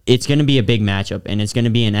 It's going to be a big matchup, and it's going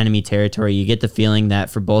to be in enemy territory. You get the feeling that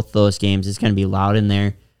for both those games, it's going to be loud in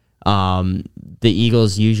there. The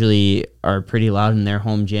Eagles usually are pretty loud in their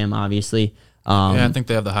home gym, obviously. I think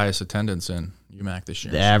they have the highest attendance in UMAC this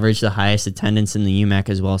year. They average the highest attendance in the UMAC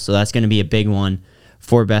as well, so that's going to be a big one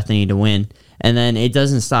for Bethany to win. And then it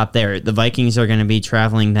doesn't stop there. The Vikings are going to be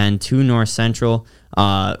traveling then to North Central,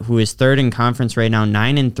 who is third in conference right now,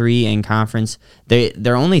 9-3 in conference.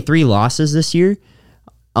 Their only 3 losses this year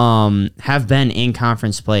have been in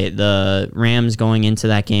conference play. The Rams going into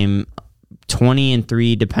that game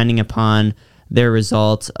 20-3, depending upon their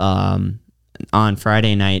result on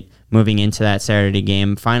Friday night, moving into that Saturday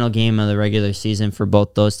game. Final game of the regular season for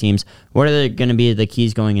both those teams. What are going to be the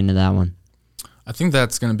keys going into that one? I think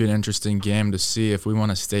that's going to be an interesting game to see if we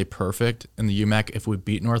want to stay perfect in the UMAC if we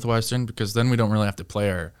beat Northwestern, because then we don't really have to play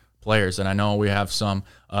our players. And I know we have some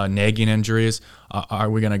nagging injuries. Are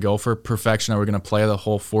we going to go for perfection? Are we going to play the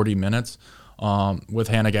whole 40 minutes with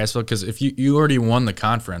Hannah Geisfeld? Because if you already won the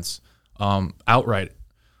conference outright,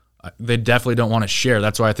 they definitely don't want to share.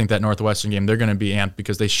 That's why I think that Northwestern game, they're going to be amped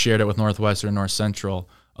because they shared it with Northwestern and North Central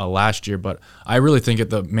last year. But I really think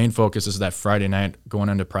the main focus is that Friday night going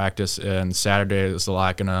into practice, and Saturday is a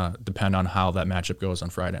lot going to depend on how that matchup goes on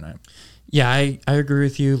Friday night. Yeah, I agree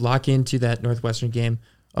with you. Lock into that Northwestern game.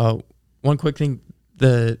 One quick thing,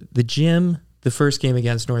 the gym, the first game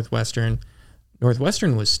against Northwestern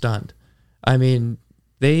was stunned. I mean,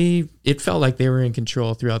 it felt like they were in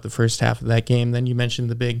control throughout the first half of that game. Then you mentioned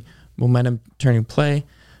the big momentum turning play.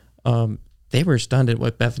 They were stunned at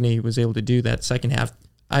what Bethany was able to do that second half.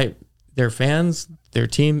 Their fans, their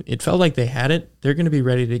team, it felt like they had it. They're going to be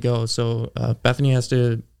ready to go. So Bethany has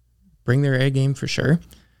to bring their A game for sure.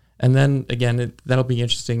 And then, again, that'll be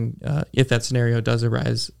interesting if that scenario does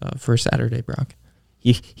arise for Saturday, Brock.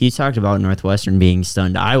 He talked about Northwestern being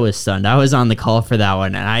stunned. I was stunned. I was on the call for that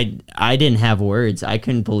one, and I didn't have words. I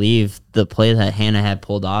couldn't believe the play that Hannah had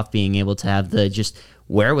pulled off, being able to have the just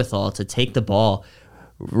wherewithal to take the ball,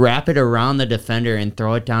 wrap it around the defender, and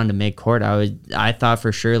throw it down to midcourt. I thought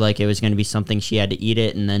for sure like it was going to be something she had to eat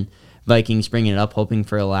it, and then Vikings bringing it up, hoping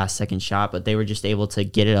for a last-second shot, but they were just able to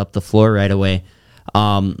get it up the floor right away.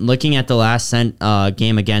 Looking at the last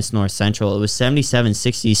game against North Central, it was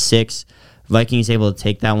 77-66. Vikings able to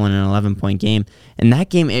take that one in an 11-point game. And that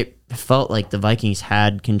game, it felt like the Vikings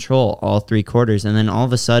had control all 3 quarters. And then all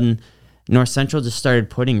of a sudden, North Central just started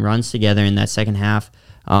putting runs together in that second half,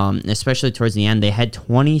 especially towards the end. They had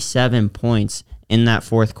 27 points in that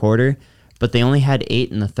fourth quarter, but they only had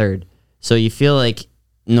 8 in the third. So you feel like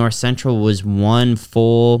North Central was one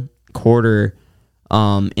full quarter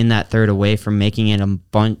in that third away from making it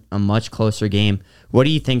a much closer game. What do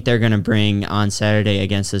you think they're going to bring on Saturday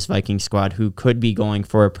against this Viking squad who could be going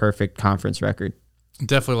for a perfect conference record?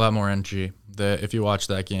 Definitely a lot more energy. If you watch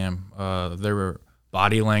that game, there were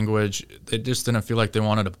body language. It just didn't feel like they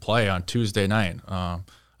wanted to play on Tuesday night.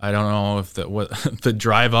 I don't know if what the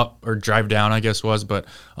drive up or drive down, I guess, was, but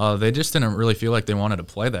they just didn't really feel like they wanted to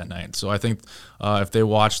play that night. So I think if they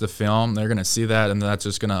watch the film, they're going to see that, and that's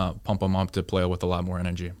just going to pump them up to play with a lot more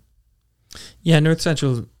energy. Yeah, North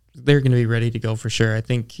Central, they're going to be ready to go for sure. I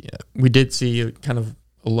think we did see kind of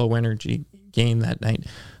a low-energy game that night,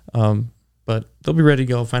 but they'll be ready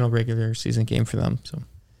to go. Final regular season game for them. So.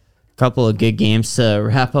 Couple of good games to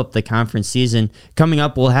wrap up the conference season. Coming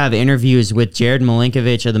up, we'll have interviews with Jared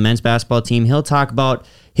Milinkovic of the men's basketball team. He'll talk about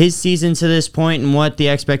his season to this point and what the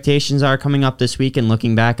expectations are coming up this week and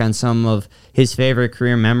looking back on some of his favorite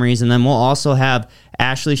career memories. And then we'll also have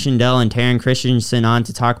Ashley Schindel and Taryn Christensen on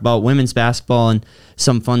to talk about women's basketball and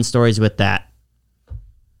some fun stories with that.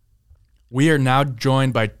 We are now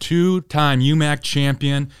joined by 2-time UMAC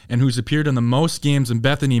champion and who's appeared in the most games in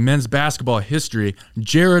Bethany men's basketball history,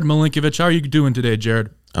 Jared Milinkovic. How are you doing today,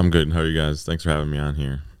 Jared? I'm good. How are you guys? Thanks for having me on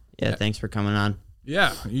here. Yeah, thanks for coming on.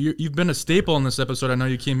 Yeah, you've been a staple in this episode. I know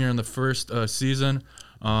you came here in the first season.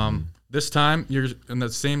 This time, you're in the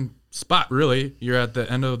same spot, really. You're at the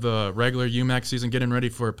end of the regular UMAC season, getting ready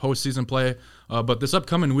for postseason play. But this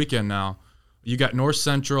upcoming weekend now, you got North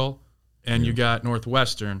Central and you got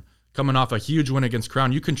Northwestern. Coming off a huge win against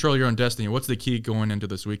Crown, you control your own destiny. What's the key going into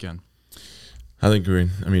this weekend? I think we're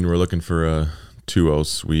looking for a 2-0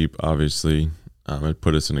 sweep, obviously. It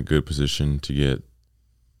put us in a good position to get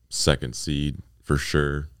second seed for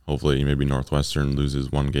sure. Hopefully maybe Northwestern loses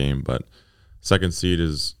one game, but second seed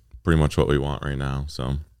is pretty much what we want right now.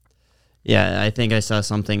 So Yeah, I think I saw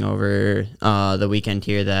something over the weekend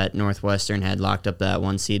here that Northwestern had locked up that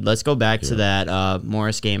 1 seed. Let's go back to that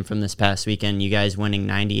Morris game from this past weekend. You guys winning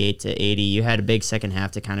 98-80. You had a big second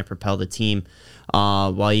half to kind of propel the team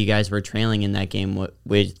while you guys were trailing in that game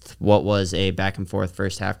with what was a back and forth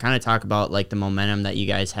first half. Kind of talk about like the momentum that you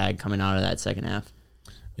guys had coming out of that second half.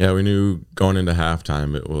 Yeah, we knew going into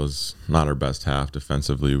halftime it was not our best half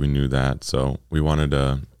defensively. We knew that, so we wanted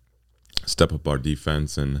to step up our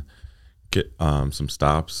defense and get some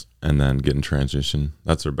stops and then get in transition.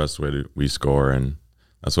 That's our best way we score, and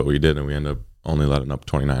that's what we did, and we ended up only letting up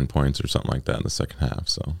 29 points or something like that in the second half.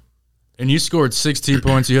 So, And you scored 16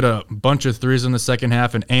 points. You had a bunch of threes in the second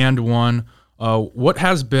half and one. What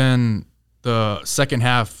has been the second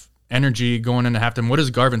half energy going into halftime? What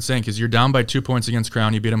is Garvin saying? Because you're down by 2 points against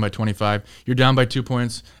Crown. You beat them by 25. You're down by 2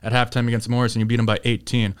 points at halftime against Morris, and you beat them by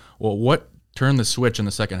 18. Well, what turned the switch in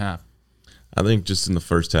the second half? I think just in the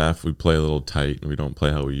first half, we play a little tight and we don't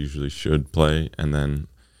play how we usually should play. And then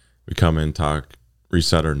we come in, talk,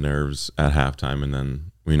 reset our nerves at halftime, and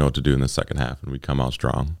then we know what to do in the second half, and we come out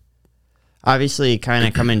strong. Obviously, kind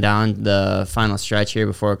of coming down the final stretch here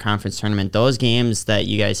before a conference tournament, those games that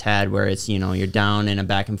you guys had where it's, you're down in a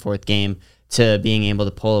back and forth game to being able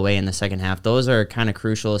to pull away in the second half, those are kind of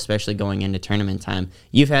crucial, especially going into tournament time.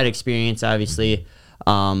 You've had experience, obviously,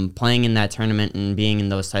 playing in that tournament and being in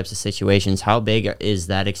those types of situations. How big is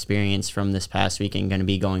that experience from this past weekend going to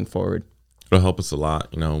be going forward? It'll help us a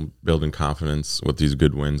lot, building confidence with these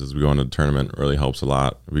good wins as we go into the tournament really helps a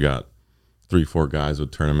lot. We got 3-4 guys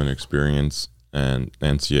with tournament experience and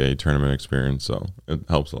NCAA tournament experience, so it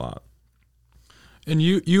helps a lot. And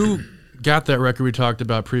you got that record we talked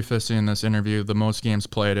about prefacing this interview, the most games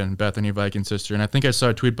played in Bethany Vikings history. And I think I saw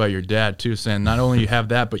a tweet by your dad, too, saying not only you have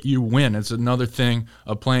that, but you win. It's another thing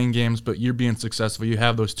of playing games, but you're being successful. You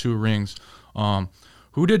have those 2 rings.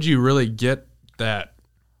 Who did you really get that?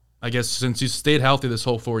 I guess since you stayed healthy this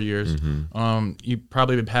whole 4 years, you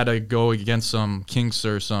probably have had to go against some kinks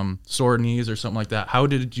or some sore knees or something like that. How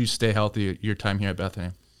did you stay healthy your time here at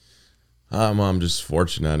Bethany? I'm just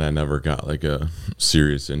fortunate I never got like a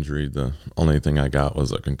serious injury. The only thing I got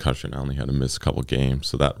was a concussion. I only had to miss a couple games,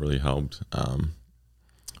 so that really helped.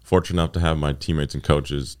 Fortunate enough to have my teammates and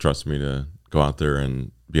coaches trust me to go out there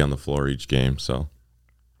and be on the floor each game. So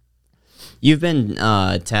you've been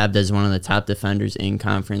tabbed as one of the top defenders in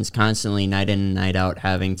conference, constantly night in and night out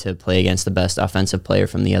having to play against the best offensive player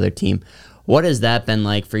from the other team. What has that been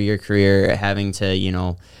like for your career, having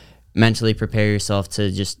to, mentally prepare yourself to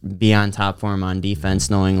just be on top form on defense,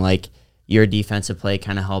 knowing like your defensive play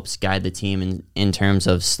kind of helps guide the team in terms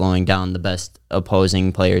of slowing down the best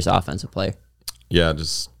opposing player's offensive play? Yeah,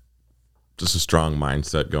 just a strong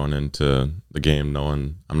mindset going into the game,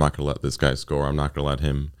 knowing I'm not going to let this guy score. I'm not going to let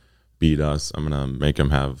him beat us. I'm going to make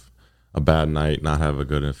him have a bad night, not have a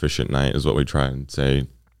good, efficient night is what we try and say.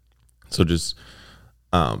 So just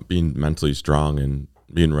being mentally strong and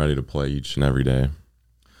being ready to play each and every day.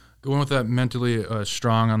 Going with that mentally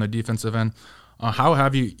strong on the defensive end, how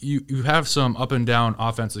have you have some up and down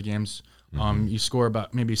offensive games. You score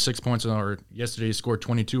about maybe 6 points, or yesterday you scored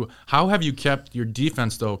 22. How have you kept your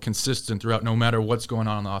defense, though, consistent throughout no matter what's going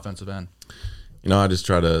on the offensive end? I just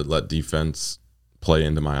try to let defense play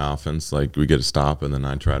into my offense. Like we get a stop, and then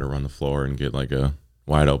I try to run the floor and get like a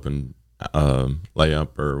wide open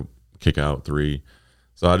layup or kick out 3.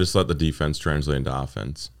 So I just let the defense translate into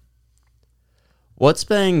offense. What's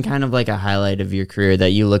been kind of like a highlight of your career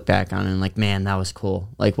that you look back on and like, man, that was cool?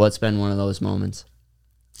 Like, what's been one of those moments?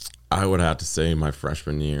 I would have to say my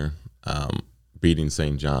freshman year, beating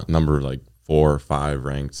St. John, number like 4 or 5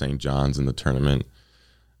 ranked St. John's in the tournament.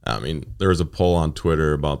 I mean, there was a poll on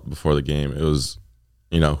Twitter about before the game. It was,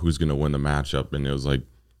 who's going to win the matchup, and it was like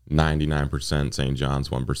 99% St. John's,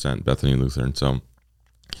 1% Bethany Lutheran. So,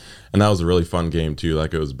 and that was a really fun game too.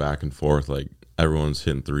 Like it was back and forth. Like everyone's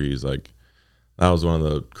hitting threes. Like that was one of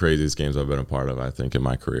the craziest games I've been a part of, I think, in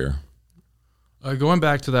my career. Going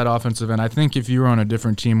back to that offensive end, I think if you were on a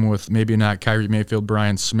different team with maybe not Kyrie Mayfield,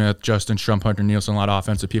 Brian Smith, Justin Strump, Hunter Nielsen, a lot of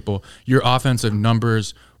offensive people, your offensive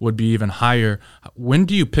numbers would be even higher. When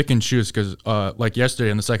do you pick and choose? Because like yesterday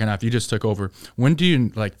in the second half, you just took over. When do you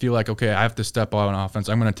feel like, okay, I have to step out on offense.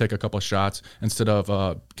 I'm going to take a couple of shots instead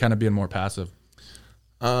of kind of being more passive?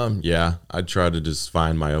 Yeah, I try to just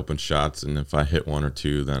find my open shots, and if I hit 1 or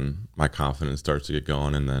 2, then my confidence starts to get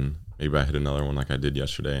going, and then maybe I hit another one like I did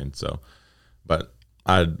yesterday. And so, but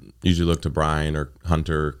I usually look to Brian or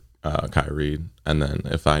Hunter, Kyrie, and then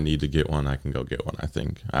if I need to get one, I can go get one. I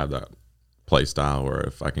think I have that play style where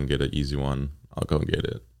if I can get an easy one, I'll go and get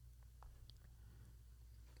it.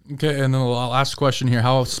 Okay, and then the last question here: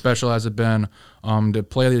 how special has it been to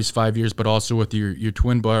play these 5 years, but also with your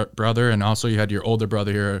twin brother, and also you had your older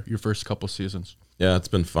brother here your first couple seasons? Yeah, it's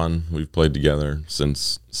been fun. We've played together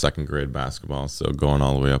since second grade basketball, so going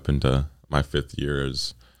all the way up into my 5th year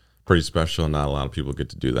is pretty special. Not a lot of people get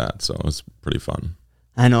to do that, so it's pretty fun.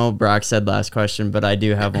 I know Brock said last question, but I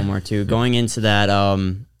do have one more too. Going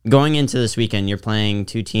into this weekend, you're playing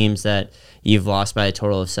two teams that you've lost by a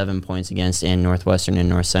total of 7 points against in Northwestern and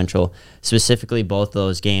North Central. Specifically, both of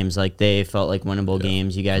those games, like they felt like winnable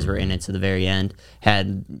games. You guys were in it to the very end,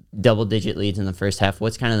 had double-digit leads in the first half.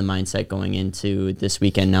 What's kind of the mindset going into this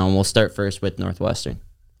weekend now? And we'll start first with Northwestern.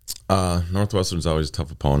 Northwestern's always a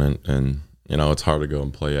tough opponent, and it's hard to go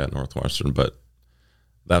and play at Northwestern, but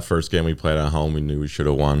that first game we played at home, we knew we should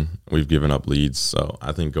have won. We've given up leads, so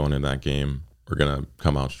I think going in that game, we're going to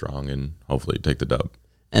come out strong and hopefully take the dub.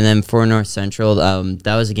 And then for North Central,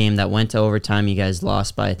 that was a game that went to overtime. You guys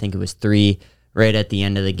lost by, I think it was 3 right at the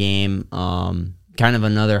end of the game. Kind of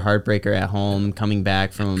another heartbreaker at home, coming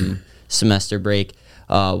back from semester break.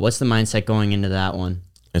 What's the mindset going into that one?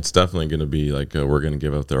 It's definitely going to be like we're going to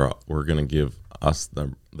give us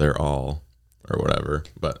their all or whatever.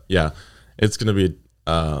 But yeah, it's going to be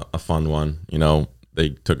a fun one.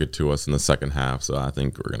 They took it to us in the second half, so I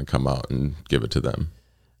think we're going to come out and give it to them.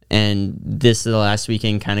 And this is the last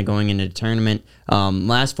weekend kind of going into the tournament.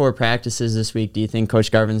 Last 4 practices this week, do you think Coach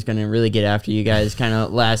Garvin's going to really get after you guys kind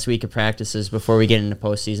of last week of practices before we get into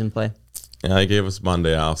postseason play? Yeah, he gave us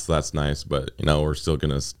Monday off, so that's nice. But, we're still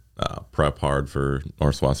going to prep hard for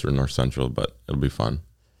Northwestern, North Central, but it'll be fun.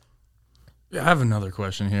 Yeah, I have another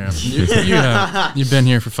question here. You've been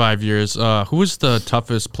here for 5 years. Who is the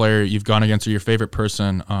toughest player you've gone against, or your favorite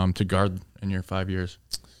person to guard in your 5 years?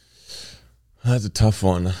 That's a tough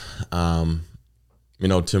one.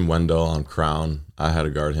 Tim Wendell on Crown. I had to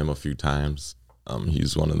guard him a few times.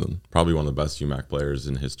 He's probably one of the best UMAC players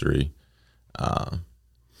in history. Noah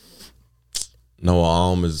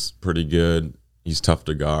Alm is pretty good. He's tough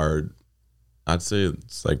to guard. I'd say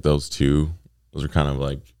it's like those two. Those are kind of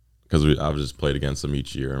like, because I've just played against them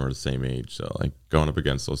each year and we're the same age. So, like, going up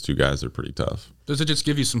against those two guys are pretty tough. Does it just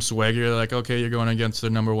give you some swag? You're like, okay, you're going against the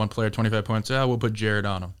number 1 player, 25 points. Yeah, we'll put Jared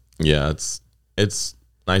on him. Yeah, it's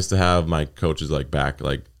nice to have my coaches, like, back.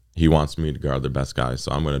 Like, he wants me to guard the best guy. So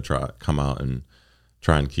I'm going to come out and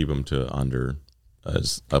try and keep him to under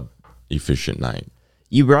as a efficient night.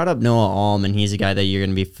 You brought up Noah Alm, and he's a guy that you're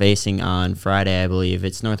going to be facing on Friday, I believe.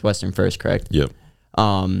 It's Northwestern first, correct? Yep.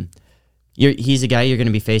 He's a guy you're going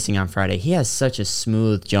to be facing on Friday. He has such a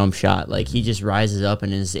smooth jump shot. Like, he just rises up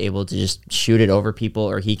and is able to just shoot it over people,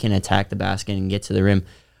 or he can attack the basket and get to the rim.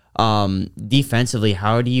 Defensively,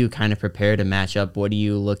 how do you kind of prepare to match up? What do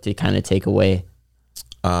you look to kind of take away?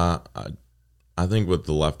 I think with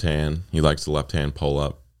the left hand, he likes the left hand pull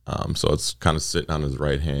up. So it's kind of sitting on his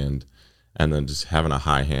right hand and then just having a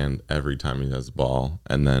high hand every time he has the ball,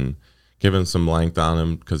 and then giving some length on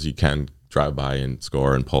him because he can drive by and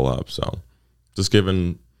score and pull up. So just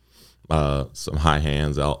giving some high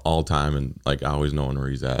hands all time, and like always knowing where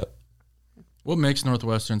he's at. What makes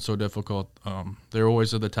Northwestern so difficult? They're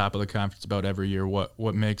always at the top of the conference about every year.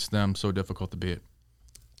 What makes them so difficult to beat?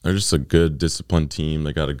 They're just a good, disciplined team.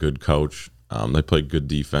 They got a good coach. They play good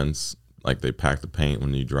defense. Like, they pack the paint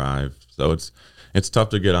when you drive. So it's tough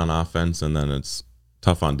to get on offense, and then it's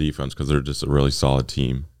tough on defense because they're just a really solid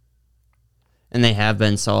team. And they have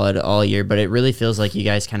been solid all year, but it really feels like you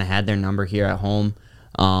guys kind of had their number here at home,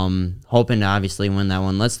 hoping to obviously win that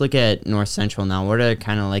one. Let's look at North Central now. What are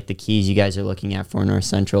kind of like the keys you guys are looking at for North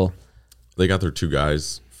Central? They got their 2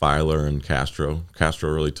 guys, Filer and Castro.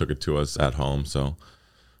 Castro really took it to us at home, so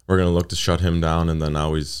we're going to look to shut him down, and then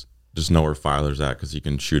always just know where Filer's at because he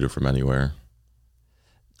can shoot it from anywhere.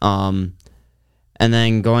 And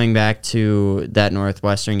then going back to that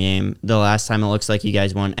Northwestern game, the last time it looks like you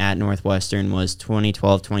guys won at Northwestern was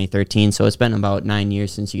 2012, 2013. So it's been about 9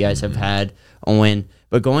 years since you guys have had a win.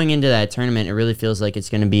 But going into that tournament, it really feels like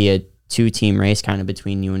it's going to be a 2-team race kind of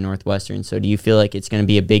between you and Northwestern. So do you feel like it's going to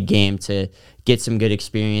be a big game to get some good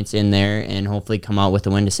experience in there and hopefully come out with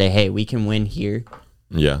a win to say, hey, we can win here?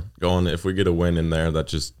 Yeah, if we get a win in there, that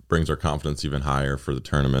just brings our confidence even higher for the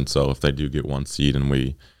tournament. So if they do get 1 seed and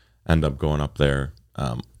we end up going up there,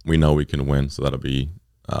 we know we can win, so that'll be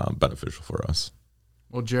beneficial for us.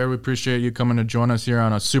 Well, Jared, we appreciate you coming to join us here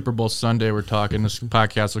on a Super Bowl Sunday. We're talking. This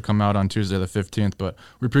podcast will come out on Tuesday the 15th, but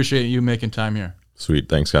we appreciate you making time here. Sweet.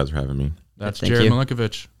 Thanks, guys, for having me. That's Jared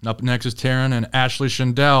Milinkovic. Up next is Taryn and Ashley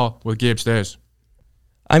Schindel with Gabe Stace.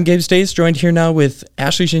 I'm Gabe Stace, joined here now with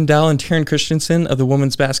Ashley Schindel and Taryn Christensen of the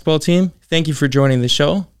women's basketball team. Thank you for joining the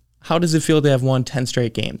show. How does it feel to have won 10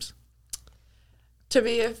 straight games? To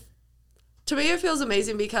me, it feels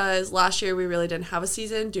amazing because last year we really didn't have a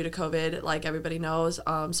season due to COVID, like everybody knows.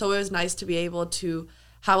 So it was nice to be able to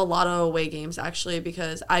have a lot of away games, actually,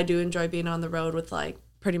 because I do enjoy being on the road with, like,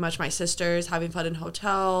 pretty much my sisters, having fun in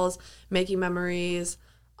hotels, making memories.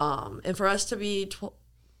 And for us to be,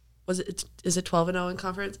 is it 12-0 in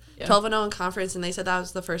conference? Yeah. 12-0 in conference, and they said that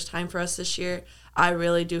was the first time for us this year. I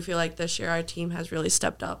really do feel like this year our team has really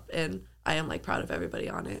stepped up, and I am, like, proud of everybody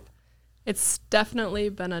on it. It's definitely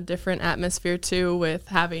been a different atmosphere, too, with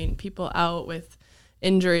having people out with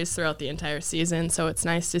injuries throughout the entire season. So it's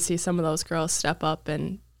nice to see some of those girls step up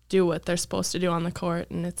and do what they're supposed to do on the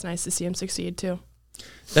court, and it's nice to see them succeed, too.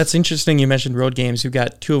 That's interesting. You mentioned road games. You've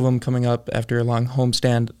got 2 of them coming up after a long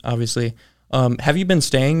homestand, obviously. Have you been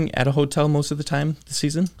staying at a hotel most of the time this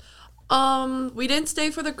season? We didn't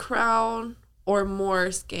stay for the Crown or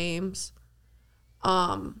Morris games.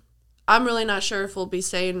 I'm really not sure if we'll be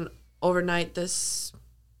staying overnight this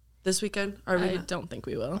weekend. I don't think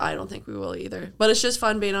we will. I don't think we will either. But it's just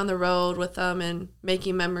fun being on the road with them and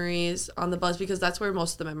making memories on the bus, because that's where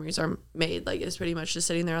most of the memories are made. Like, it's pretty much just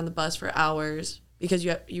sitting there on the bus for hours because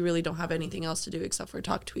you really don't have anything else to do except for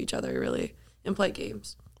talk to each other, really, and play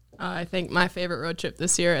games. I think my favorite road trip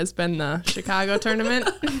this year has been the Chicago tournament.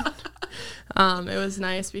 It was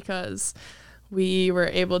nice because we were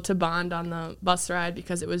able to bond on the bus ride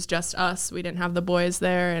because it was just us. We didn't have the boys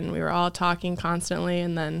there, and we were all talking constantly,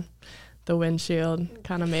 and then the windshield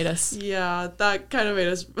kind of made us... Yeah, that kind of made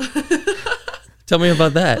us... Tell me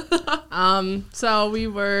about that. So we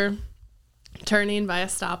were turning by a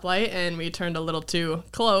stoplight, and we turned a little too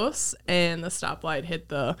close, and the stoplight hit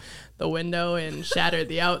the window and shattered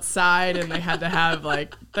the outside, and they had to have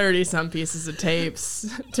like 30-some pieces of tapes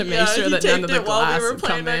to make sure that none of the glass would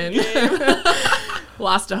come in.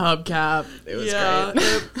 Lost a hubcap. It was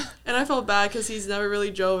great. And I felt bad because he's never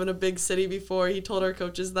really drove in a big city before. He told our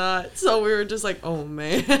coaches that. So we were just like, oh,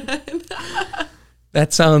 man.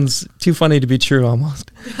 That sounds too funny to be true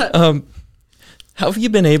almost. How have you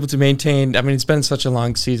been able to maintain, I mean, it's been such a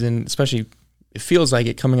long season, especially it feels like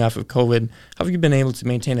it coming off of COVID. How have you been able to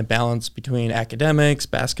maintain a balance between academics,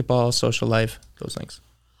 basketball, social life, those things?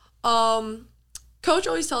 Coach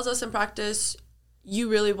always tells us in practice, you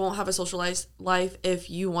really won't have a socialized life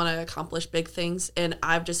if you want to accomplish big things. And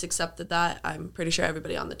I've just accepted that. I'm pretty sure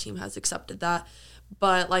everybody on the team has accepted that.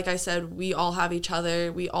 But like I said, we all have each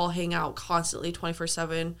other. We all hang out constantly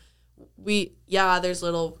 24/7. There's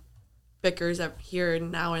little bickers up here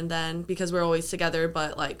now and then because we're always together,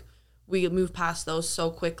 but like we move past those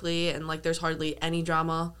so quickly, and like there's hardly any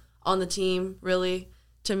drama on the team really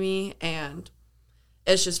to me, and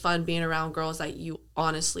it's just fun being around girls that you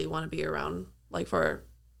honestly want to be around like for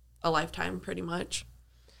a lifetime pretty much.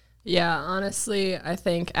 Yeah, honestly, I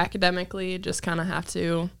think academically you just kind of have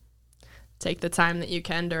to take the time that you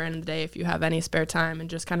can during the day if you have any spare time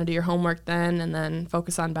and just kind of do your homework then, and then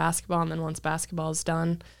focus on basketball, and then once basketball is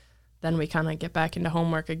done, then we kind of get back into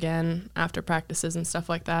homework again after practices and stuff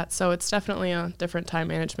like that. So it's definitely a different time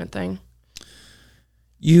management thing.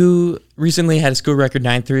 You recently had a school record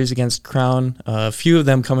 9 threes against Crown, a few of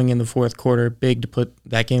them coming in the fourth quarter, big to put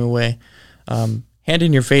that game away. Hand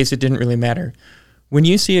in your face, it didn't really matter. When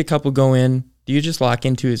you see a couple go in, do you just lock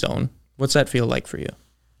into his own? What's that feel like for you?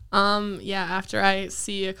 After I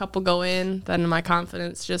see a couple go in, then my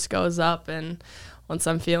confidence just goes up, and once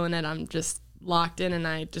I'm feeling it, I'm just locked in and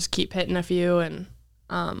I just keep hitting a few. And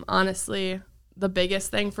honestly, the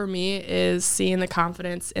biggest thing for me is seeing the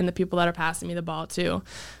confidence in the people that are passing me the ball too.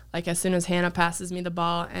 Like as soon as Hannah passes me the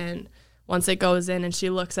ball, and once it goes in and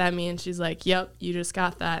she looks at me and she's like, yep, you just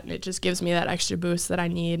got that, and it just gives me that extra boost that I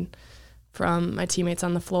need from my teammates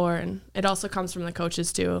on the floor. And it also comes from the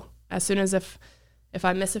coaches too. As soon as if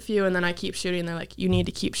I miss a few and then I keep shooting, they're like, you need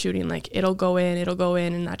to keep shooting, like it'll go in,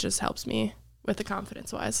 and that just helps me with the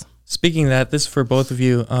confidence wise. Speaking of that, this is for both of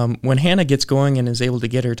you. When Hannah gets going and is able to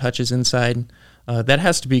get her touches inside, that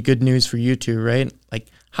has to be good news for you two, right? Like,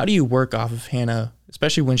 how do you work off of Hannah,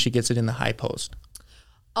 especially when she gets it in the high post?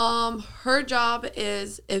 Her job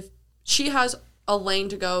is if she has a lane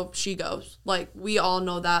to go, she goes. Like, we all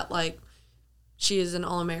know that, like, she is an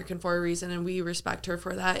All-American for a reason, and we respect her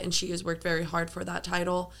for that, and she has worked very hard for that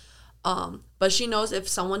title. But she knows if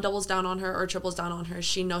someone doubles down on her or triples down on her,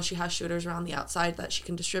 she knows she has shooters around the outside that she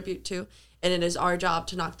can distribute to, and it is our job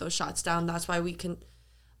to knock those shots down. That's why we can,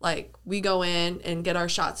 like, we go in and get our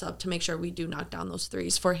shots up to make sure we do knock down those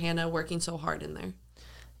threes for Hannah working so hard in there.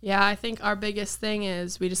 Yeah, I think our biggest thing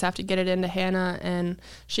is we just have to get it into Hannah, and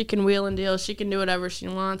she can wheel and deal. She can do whatever she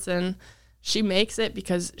wants, and she makes it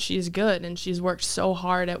because she's good and she's worked so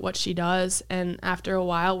hard at what she does. And after a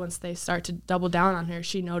while, once they start to double down on her,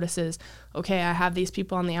 she notices, okay, I have these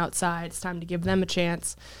people on the outside. It's time to give them a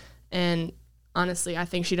chance. And honestly, I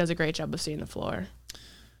think she does a great job of seeing the floor.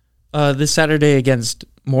 This Saturday against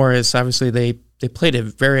Morris, obviously they played a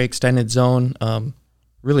very extended zone,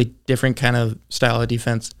 really different kind of style of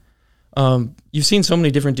defense. You've seen so many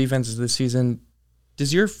different defenses this season.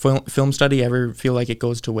 Does your film study ever feel like it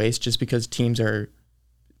goes to waste just because teams are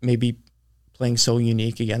maybe playing so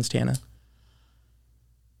unique against Hannah?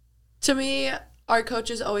 To me, our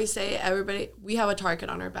coaches always say, we have a target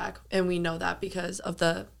on our back, and we know that because of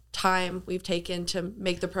the time we've taken to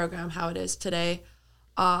make the program how it is today.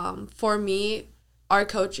 For me, our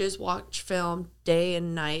coaches watch film day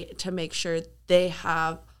and night to make sure they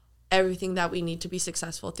have everything that we need to be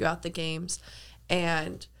successful throughout the games.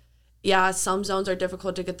 And yeah, some zones are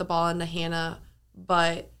difficult to get the ball into Hannah,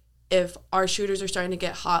 but if our shooters are starting to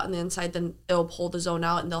get hot on the inside, then it'll pull the zone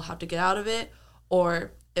out and they'll have to get out of it.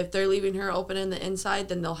 Or if they're leaving her open in the inside,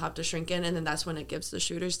 then they'll have to shrink in, and then that's when it gives the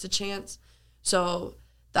shooters the chance. So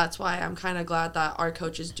that's why I'm kind of glad that our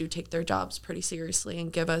coaches do take their jobs pretty seriously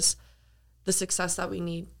and give us the success that we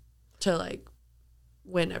need to, like,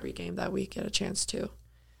 win every game that we get a chance to.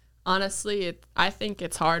 Honestly, I think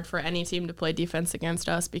it's hard for any team to play defense against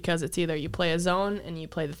us because it's either you play a zone and you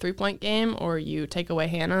play the three-point game or you take away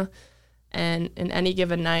Hannah. And in any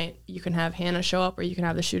given night, you can have Hannah show up or you can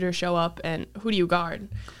have the shooter show up, and who do you guard?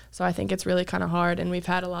 So I think it's really kind of hard, and we've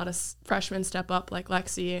had a lot of freshmen step up, like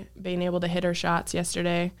Lexi being able to hit her shots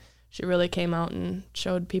yesterday. She really came out and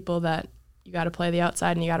showed people that you got to play the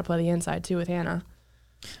outside and you got to play the inside too with Hannah.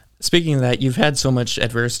 Speaking of that, you've had so much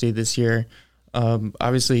adversity this year.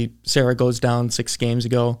 Obviously, Sarah goes down 6 games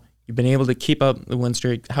ago. You've been able to keep up the win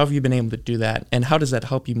streak. How have you been able to do that, and how does that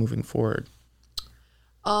help you moving forward?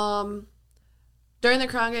 During the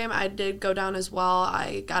Crown game, I did go down as well.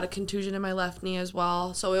 I got a contusion in my left knee as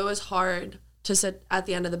well, so it was hard to sit at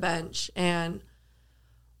the end of the bench and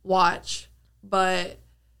watch. But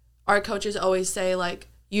our coaches always say, like,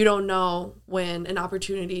 you don't know when an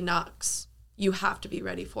opportunity knocks. You have to be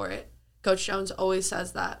ready for it. Coach Jones always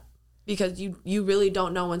says that. Because you really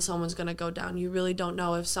don't know when someone's going to go down. You really don't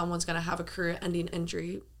know if someone's going to have a career-ending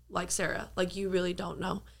injury like Sarah. Like, you really don't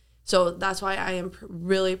know. So that's why I am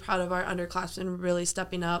really proud of our underclassmen really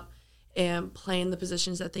stepping up and playing the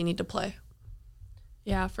positions that they need to play.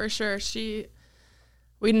 Yeah, for sure.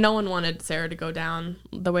 No one wanted Sarah to go down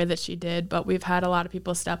the way that she did, but we've had a lot of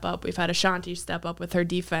people step up. We've had Ashanti step up with her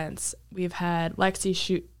defense. We've had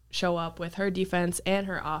Lexi show up with her defense and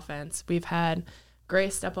her offense. We've had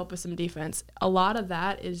Grace step up with some defense. A lot of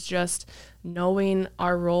that is just knowing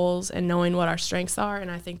our roles and knowing what our strengths are, and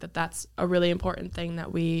I think that that's a really important thing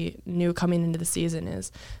that we knew coming into the season is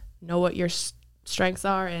know what your strengths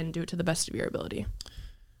are and do it to the best of your ability.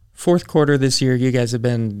 Fourth quarter this year, you guys have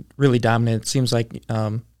been really dominant. It seems like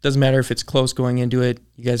doesn't matter if it's close going into it.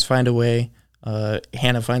 You guys find a way.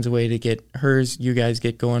 Hannah finds a way to get hers. You guys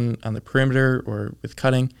get going on the perimeter or with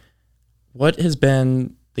cutting. What has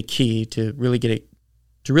been the key to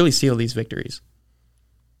really seal these victories?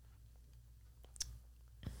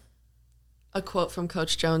 A quote from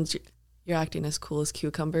Coach Jones, "You're acting as cool as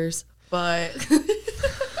cucumbers." But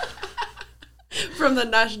from the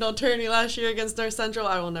national tourney last year against North Central,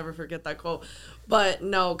 I will never forget that quote. But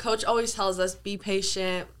no, Coach always tells us, be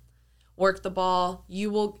patient, work the ball.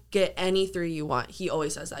 You will get any three you want. He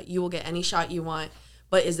always says that. You will get any shot you want,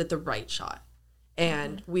 but is it the right shot?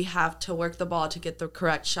 And we have to work the ball to get the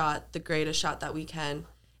correct shot, the greatest shot that we can.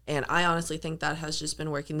 And I honestly think that has just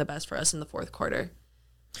been working the best for us in the fourth quarter.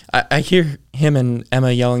 I hear him and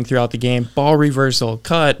Emma yelling throughout the game, ball reversal,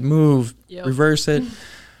 cut, move, reverse it.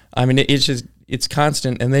 I mean, it's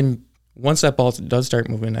constant. And then once that ball does start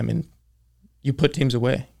moving, I mean, you put teams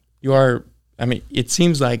away. It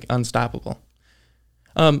seems like unstoppable.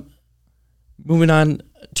 Moving on,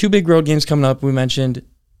 2 big road games coming up, we mentioned,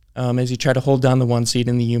 as you try to hold down the 1 seed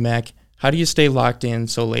in the UMAC. How do you stay locked in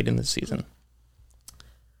so late in the season?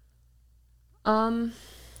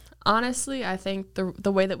 Honestly, I think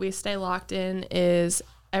the way that we stay locked in is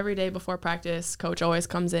every day before practice, Coach always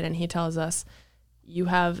comes in and he tells us, you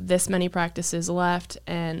have this many practices left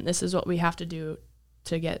and this is what we have to do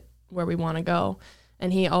to get where we want to go.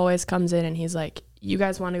 And he always comes in and he's like, you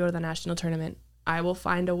guys want to go to the national tournament. I will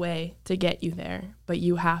find a way to get you there, but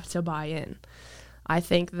you have to buy in. I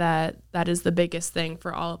think that is the biggest thing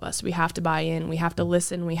for all of us. We have to buy in. We have to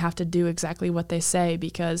listen. We have to do exactly what they say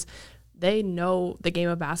because they know the game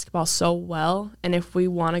of basketball so well. And if we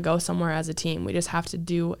want to go somewhere as a team, we just have to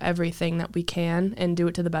do everything that we can and do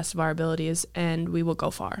it to the best of our abilities, and we will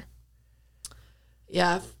go far.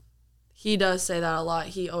 Yeah, he does say that a lot.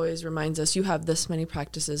 He always reminds us, you have this many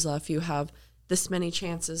practices left. You have this many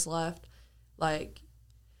chances left. Like,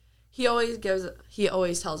 he always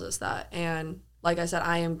tells us that. And like I said,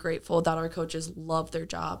 I am grateful that our coaches love their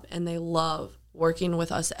job and they love working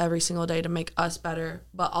with us every single day to make us better,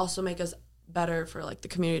 but also make us better for like the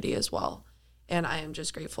community as well. And I am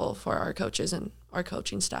just grateful for our coaches and our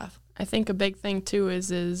coaching staff. I think a big thing too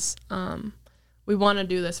is we want to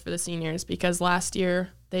do this for the seniors, because last year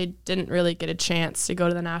they didn't really get a chance to go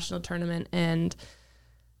to the national tournament, and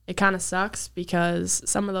it kind of sucks because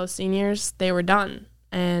some of those seniors, they were done,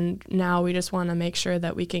 and now we just want to make sure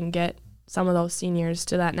that we can get some of those seniors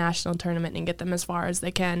to that national tournament and get them as far as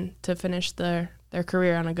they can to finish their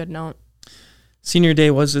career on a good note. Senior Day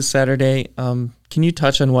was this Saturday. Can you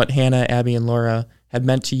touch on what Hannah, Abby, and Laura have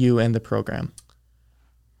meant to you and the program?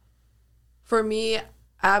 For me,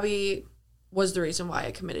 Abby was the reason why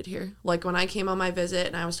I committed here. Like, when I came on my visit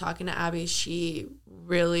and I was talking to Abby, she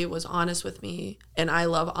really was honest with me, and I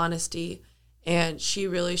love honesty. And she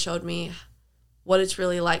really showed me what it's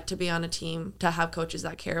really like to be on a team, to have coaches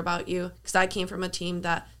that care about you. Because I came from a team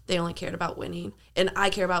that they only cared about winning. And I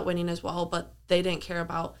care about winning as well, but they didn't care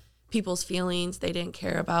about people's feelings. They didn't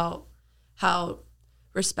care about how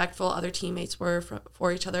respectful other teammates were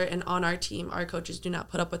for each other. And on our team, our coaches do not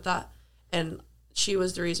put up with that. And she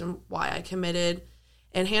was the reason why I committed.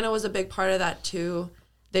 And Hannah was a big part of that too.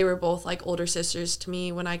 They were both like older sisters to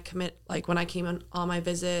me when I came on my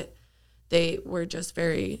visit. They were just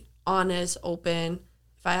very honest, open.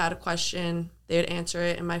 If I had a question, they would answer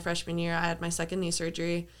it. In my freshman year, I had my second knee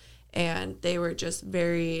surgery, and they were just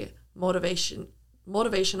very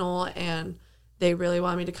motivational, and they really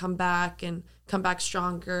wanted me to come back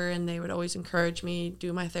stronger, and they would always encourage me,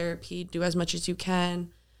 do my therapy, do as much as you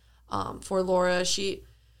can. For Laura, she's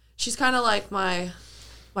kind of like my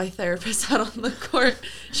therapist out on the court.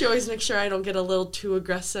 She always makes sure I don't get a little too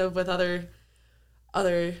aggressive with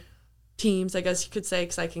other teams, I guess you could say,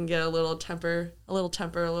 because I can get a little temper a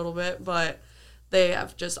little bit. But they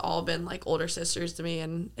have just all been like older sisters to me,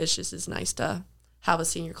 and it's nice to have a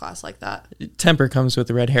senior class like that. Temper comes with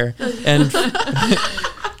the red hair. And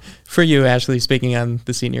for you, Ashley, speaking on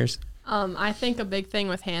the seniors. I think a big thing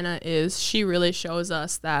with Hannah is she really shows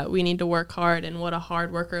us that we need to work hard and what a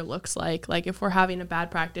hard worker looks like. Like, if we're having a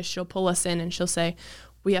bad practice, she'll pull us in and she'll say,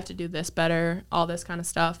 we have to do this better, all this kind of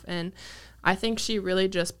stuff. And I think she really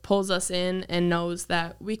just pulls us in and knows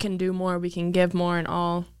that we can do more, we can give more, and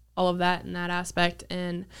all of that in that aspect.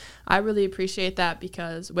 And I really appreciate that,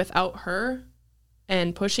 because without her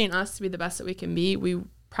and pushing us to be the best that we can be, we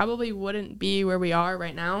probably wouldn't be where we are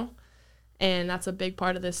right now. And that's a big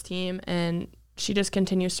part of this team, and she just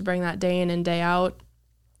continues to bring that day in and day out.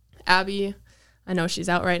 Abby, I know she's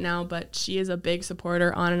out right now, but she is a big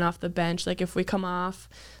supporter on and off the bench. Like, if we come off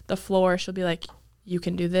the floor, she'll be like, you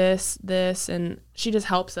can do this, and she just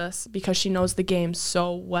helps us because she knows the game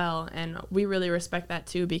so well, and we really respect that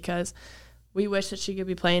too, because we wish that she could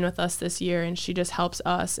be playing with us this year, and she just helps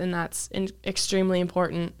us, and that's extremely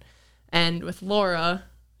important. And with Laura,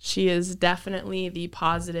 she is definitely the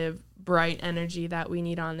positive, bright energy that we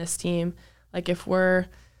need on this team. Like, if we're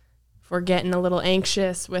getting a little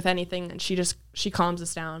anxious with anything, and she calms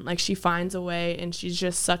us down. Like, she finds a way, and she's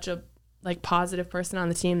just such a like positive person on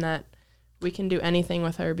the team that we can do anything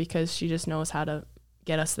with her because she just knows how to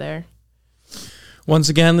get us there. Once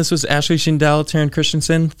again, this was Ashley Schindel, Taryn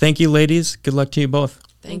Christensen. Thank you, ladies. Good luck to you both.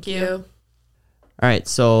 Thank you. All right,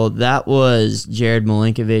 so that was Jared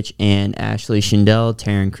Milinkovic and Ashley Schindel,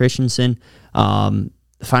 Taryn Christensen.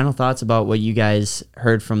 Final thoughts about what you guys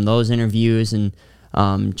heard from those interviews, and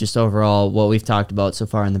just overall what we've talked about so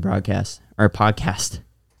far in the broadcast or podcast.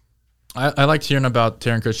 I liked hearing about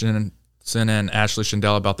Taryn Christensen and Ashley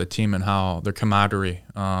Schindel about the team and how their camaraderie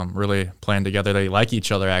really playing together. They like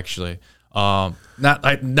each other, actually. Not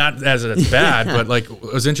as it's bad, but like,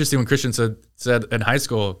 it was interesting when Christian said in high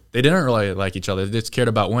school they didn't really like each other. They just cared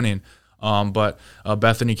about winning. But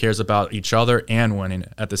Bethany cares about each other and winning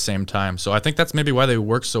at the same time. So I think that's maybe why they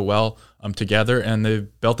work so well together, and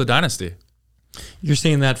they've built a dynasty. You're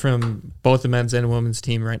seeing that from both the men's and women's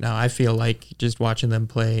team right now. I feel like just watching them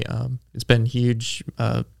play, it's been huge.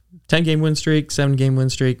 10-game win streak, 7-game win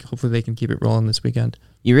streak. Hopefully they can keep it rolling this weekend.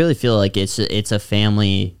 You really feel like it's a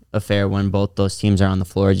family affair when both those teams are on the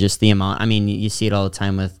floor. Just the amount. I mean, you see it all the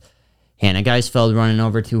time with Hannah Geisfeld running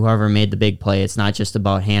over to whoever made the big play. It's not just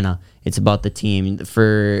about Hannah. It's about the team.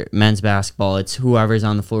 For men's basketball, it's whoever's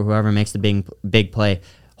on the floor, whoever makes the big play.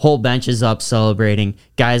 Whole bench is up celebrating.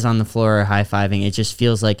 Guys on the floor are high-fiving. It just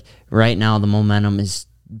feels like right now the momentum is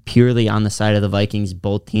purely on the side of the Vikings.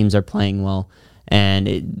 Both teams are playing well.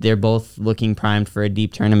 and they're both looking primed for a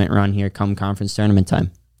deep tournament run here come conference tournament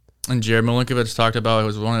time. And Jared Milinkovic talked about it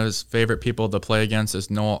was one of his favorite people to play against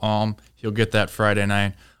is Noah Alm. He'll get that Friday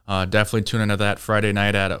night. Definitely tune into that Friday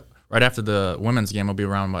night right after the women's game. Will be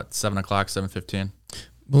around 7 o'clock, 7:15.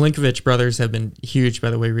 Milinkovic brothers have been huge,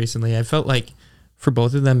 by the way, recently. I felt like for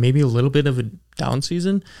both of them, maybe a little bit of a down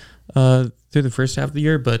season through the first half of the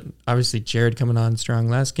year, but obviously Jared coming on strong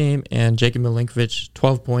last game, and Jacob Milinkovic,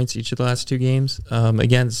 12 points each of the last two games.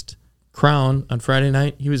 Against Crown on Friday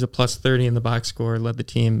night, he was a plus 30 in the box score, led the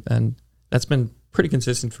team, and that's been pretty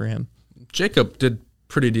consistent for him. Jacob did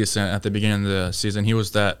pretty decent at the beginning of the season. He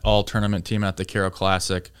was that all-tournament team at the Carroll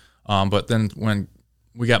Classic, but then when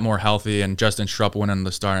we got more healthy and Justin Schrupp went in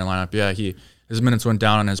the starting lineup, his minutes went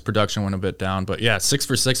down and his production went a bit down. But 6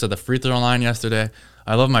 for 6 at the free throw line yesterday.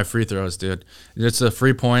 I love my free throws, dude. It's the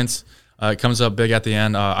free points. It comes up big at the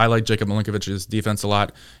end. I like Jacob Milinkovic's defense a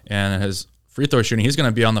lot, and his free throw shooting. He's going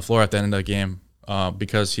to be on the floor at the end of the game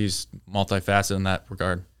because he's multifaceted in that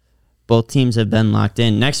regard. Both teams have been locked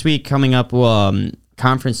in. Next week, coming up,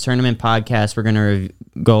 conference tournament podcast, we're going to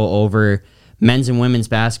go over men's and women's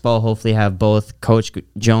basketball. Hopefully have both Coach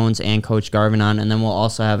Jones and Coach Garvin on, and then we'll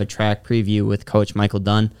also have a track preview with Coach Michael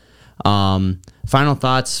Dunn. Final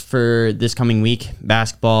thoughts for this coming week: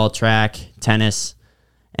 basketball, track, tennis.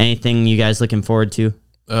 Anything you guys looking forward to?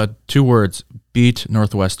 2 words: beat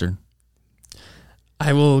Northwestern.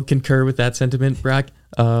 I will concur with that sentiment, Brock.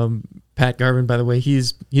 Pat Garvin, by the way,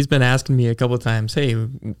 he's been asking me a couple of times, hey,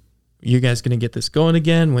 you guys going to get this going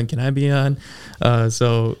again? When can I be on?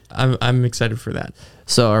 So I'm excited for that.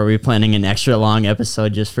 So are we planning an extra long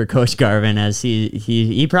episode just for Coach Garvin, as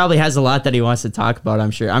he probably has a lot that he wants to talk about,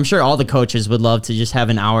 I'm sure. I'm sure all the coaches would love to just have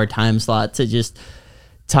an hour time slot to just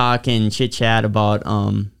talk and chit-chat about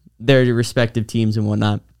their respective teams and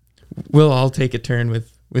whatnot. We'll all take a turn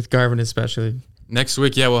with Garvin especially. Next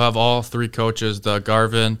week, we'll have all 3 coaches, the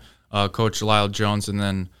Garvin, Coach Lyle Jones, and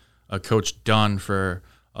then Coach Dunn for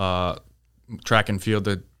track and field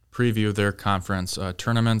to preview their conference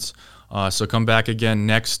tournaments. So come back again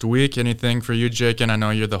next week. Anything for you, Jake? And I know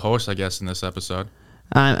you're the host, I guess, in this episode.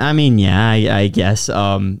 I guess.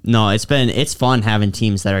 No, it's fun having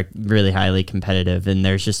teams that are really highly competitive, and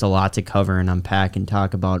there's just a lot to cover and unpack and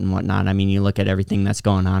talk about and whatnot. I mean, you look at everything that's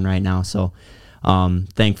going on right now, so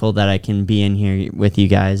thankful that I can be in here with you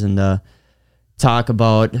guys and talk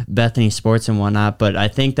about Bethany sports and whatnot. But I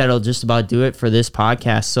think that'll just about do it for this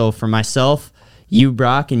podcast. So for myself, you,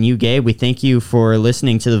 Brock, and you, Gabe, we thank you for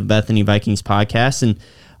listening to the Bethany Vikings podcast,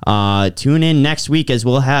 and tune in next week as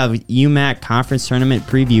we'll have UMAC conference tournament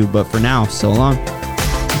preview. But for now, so long.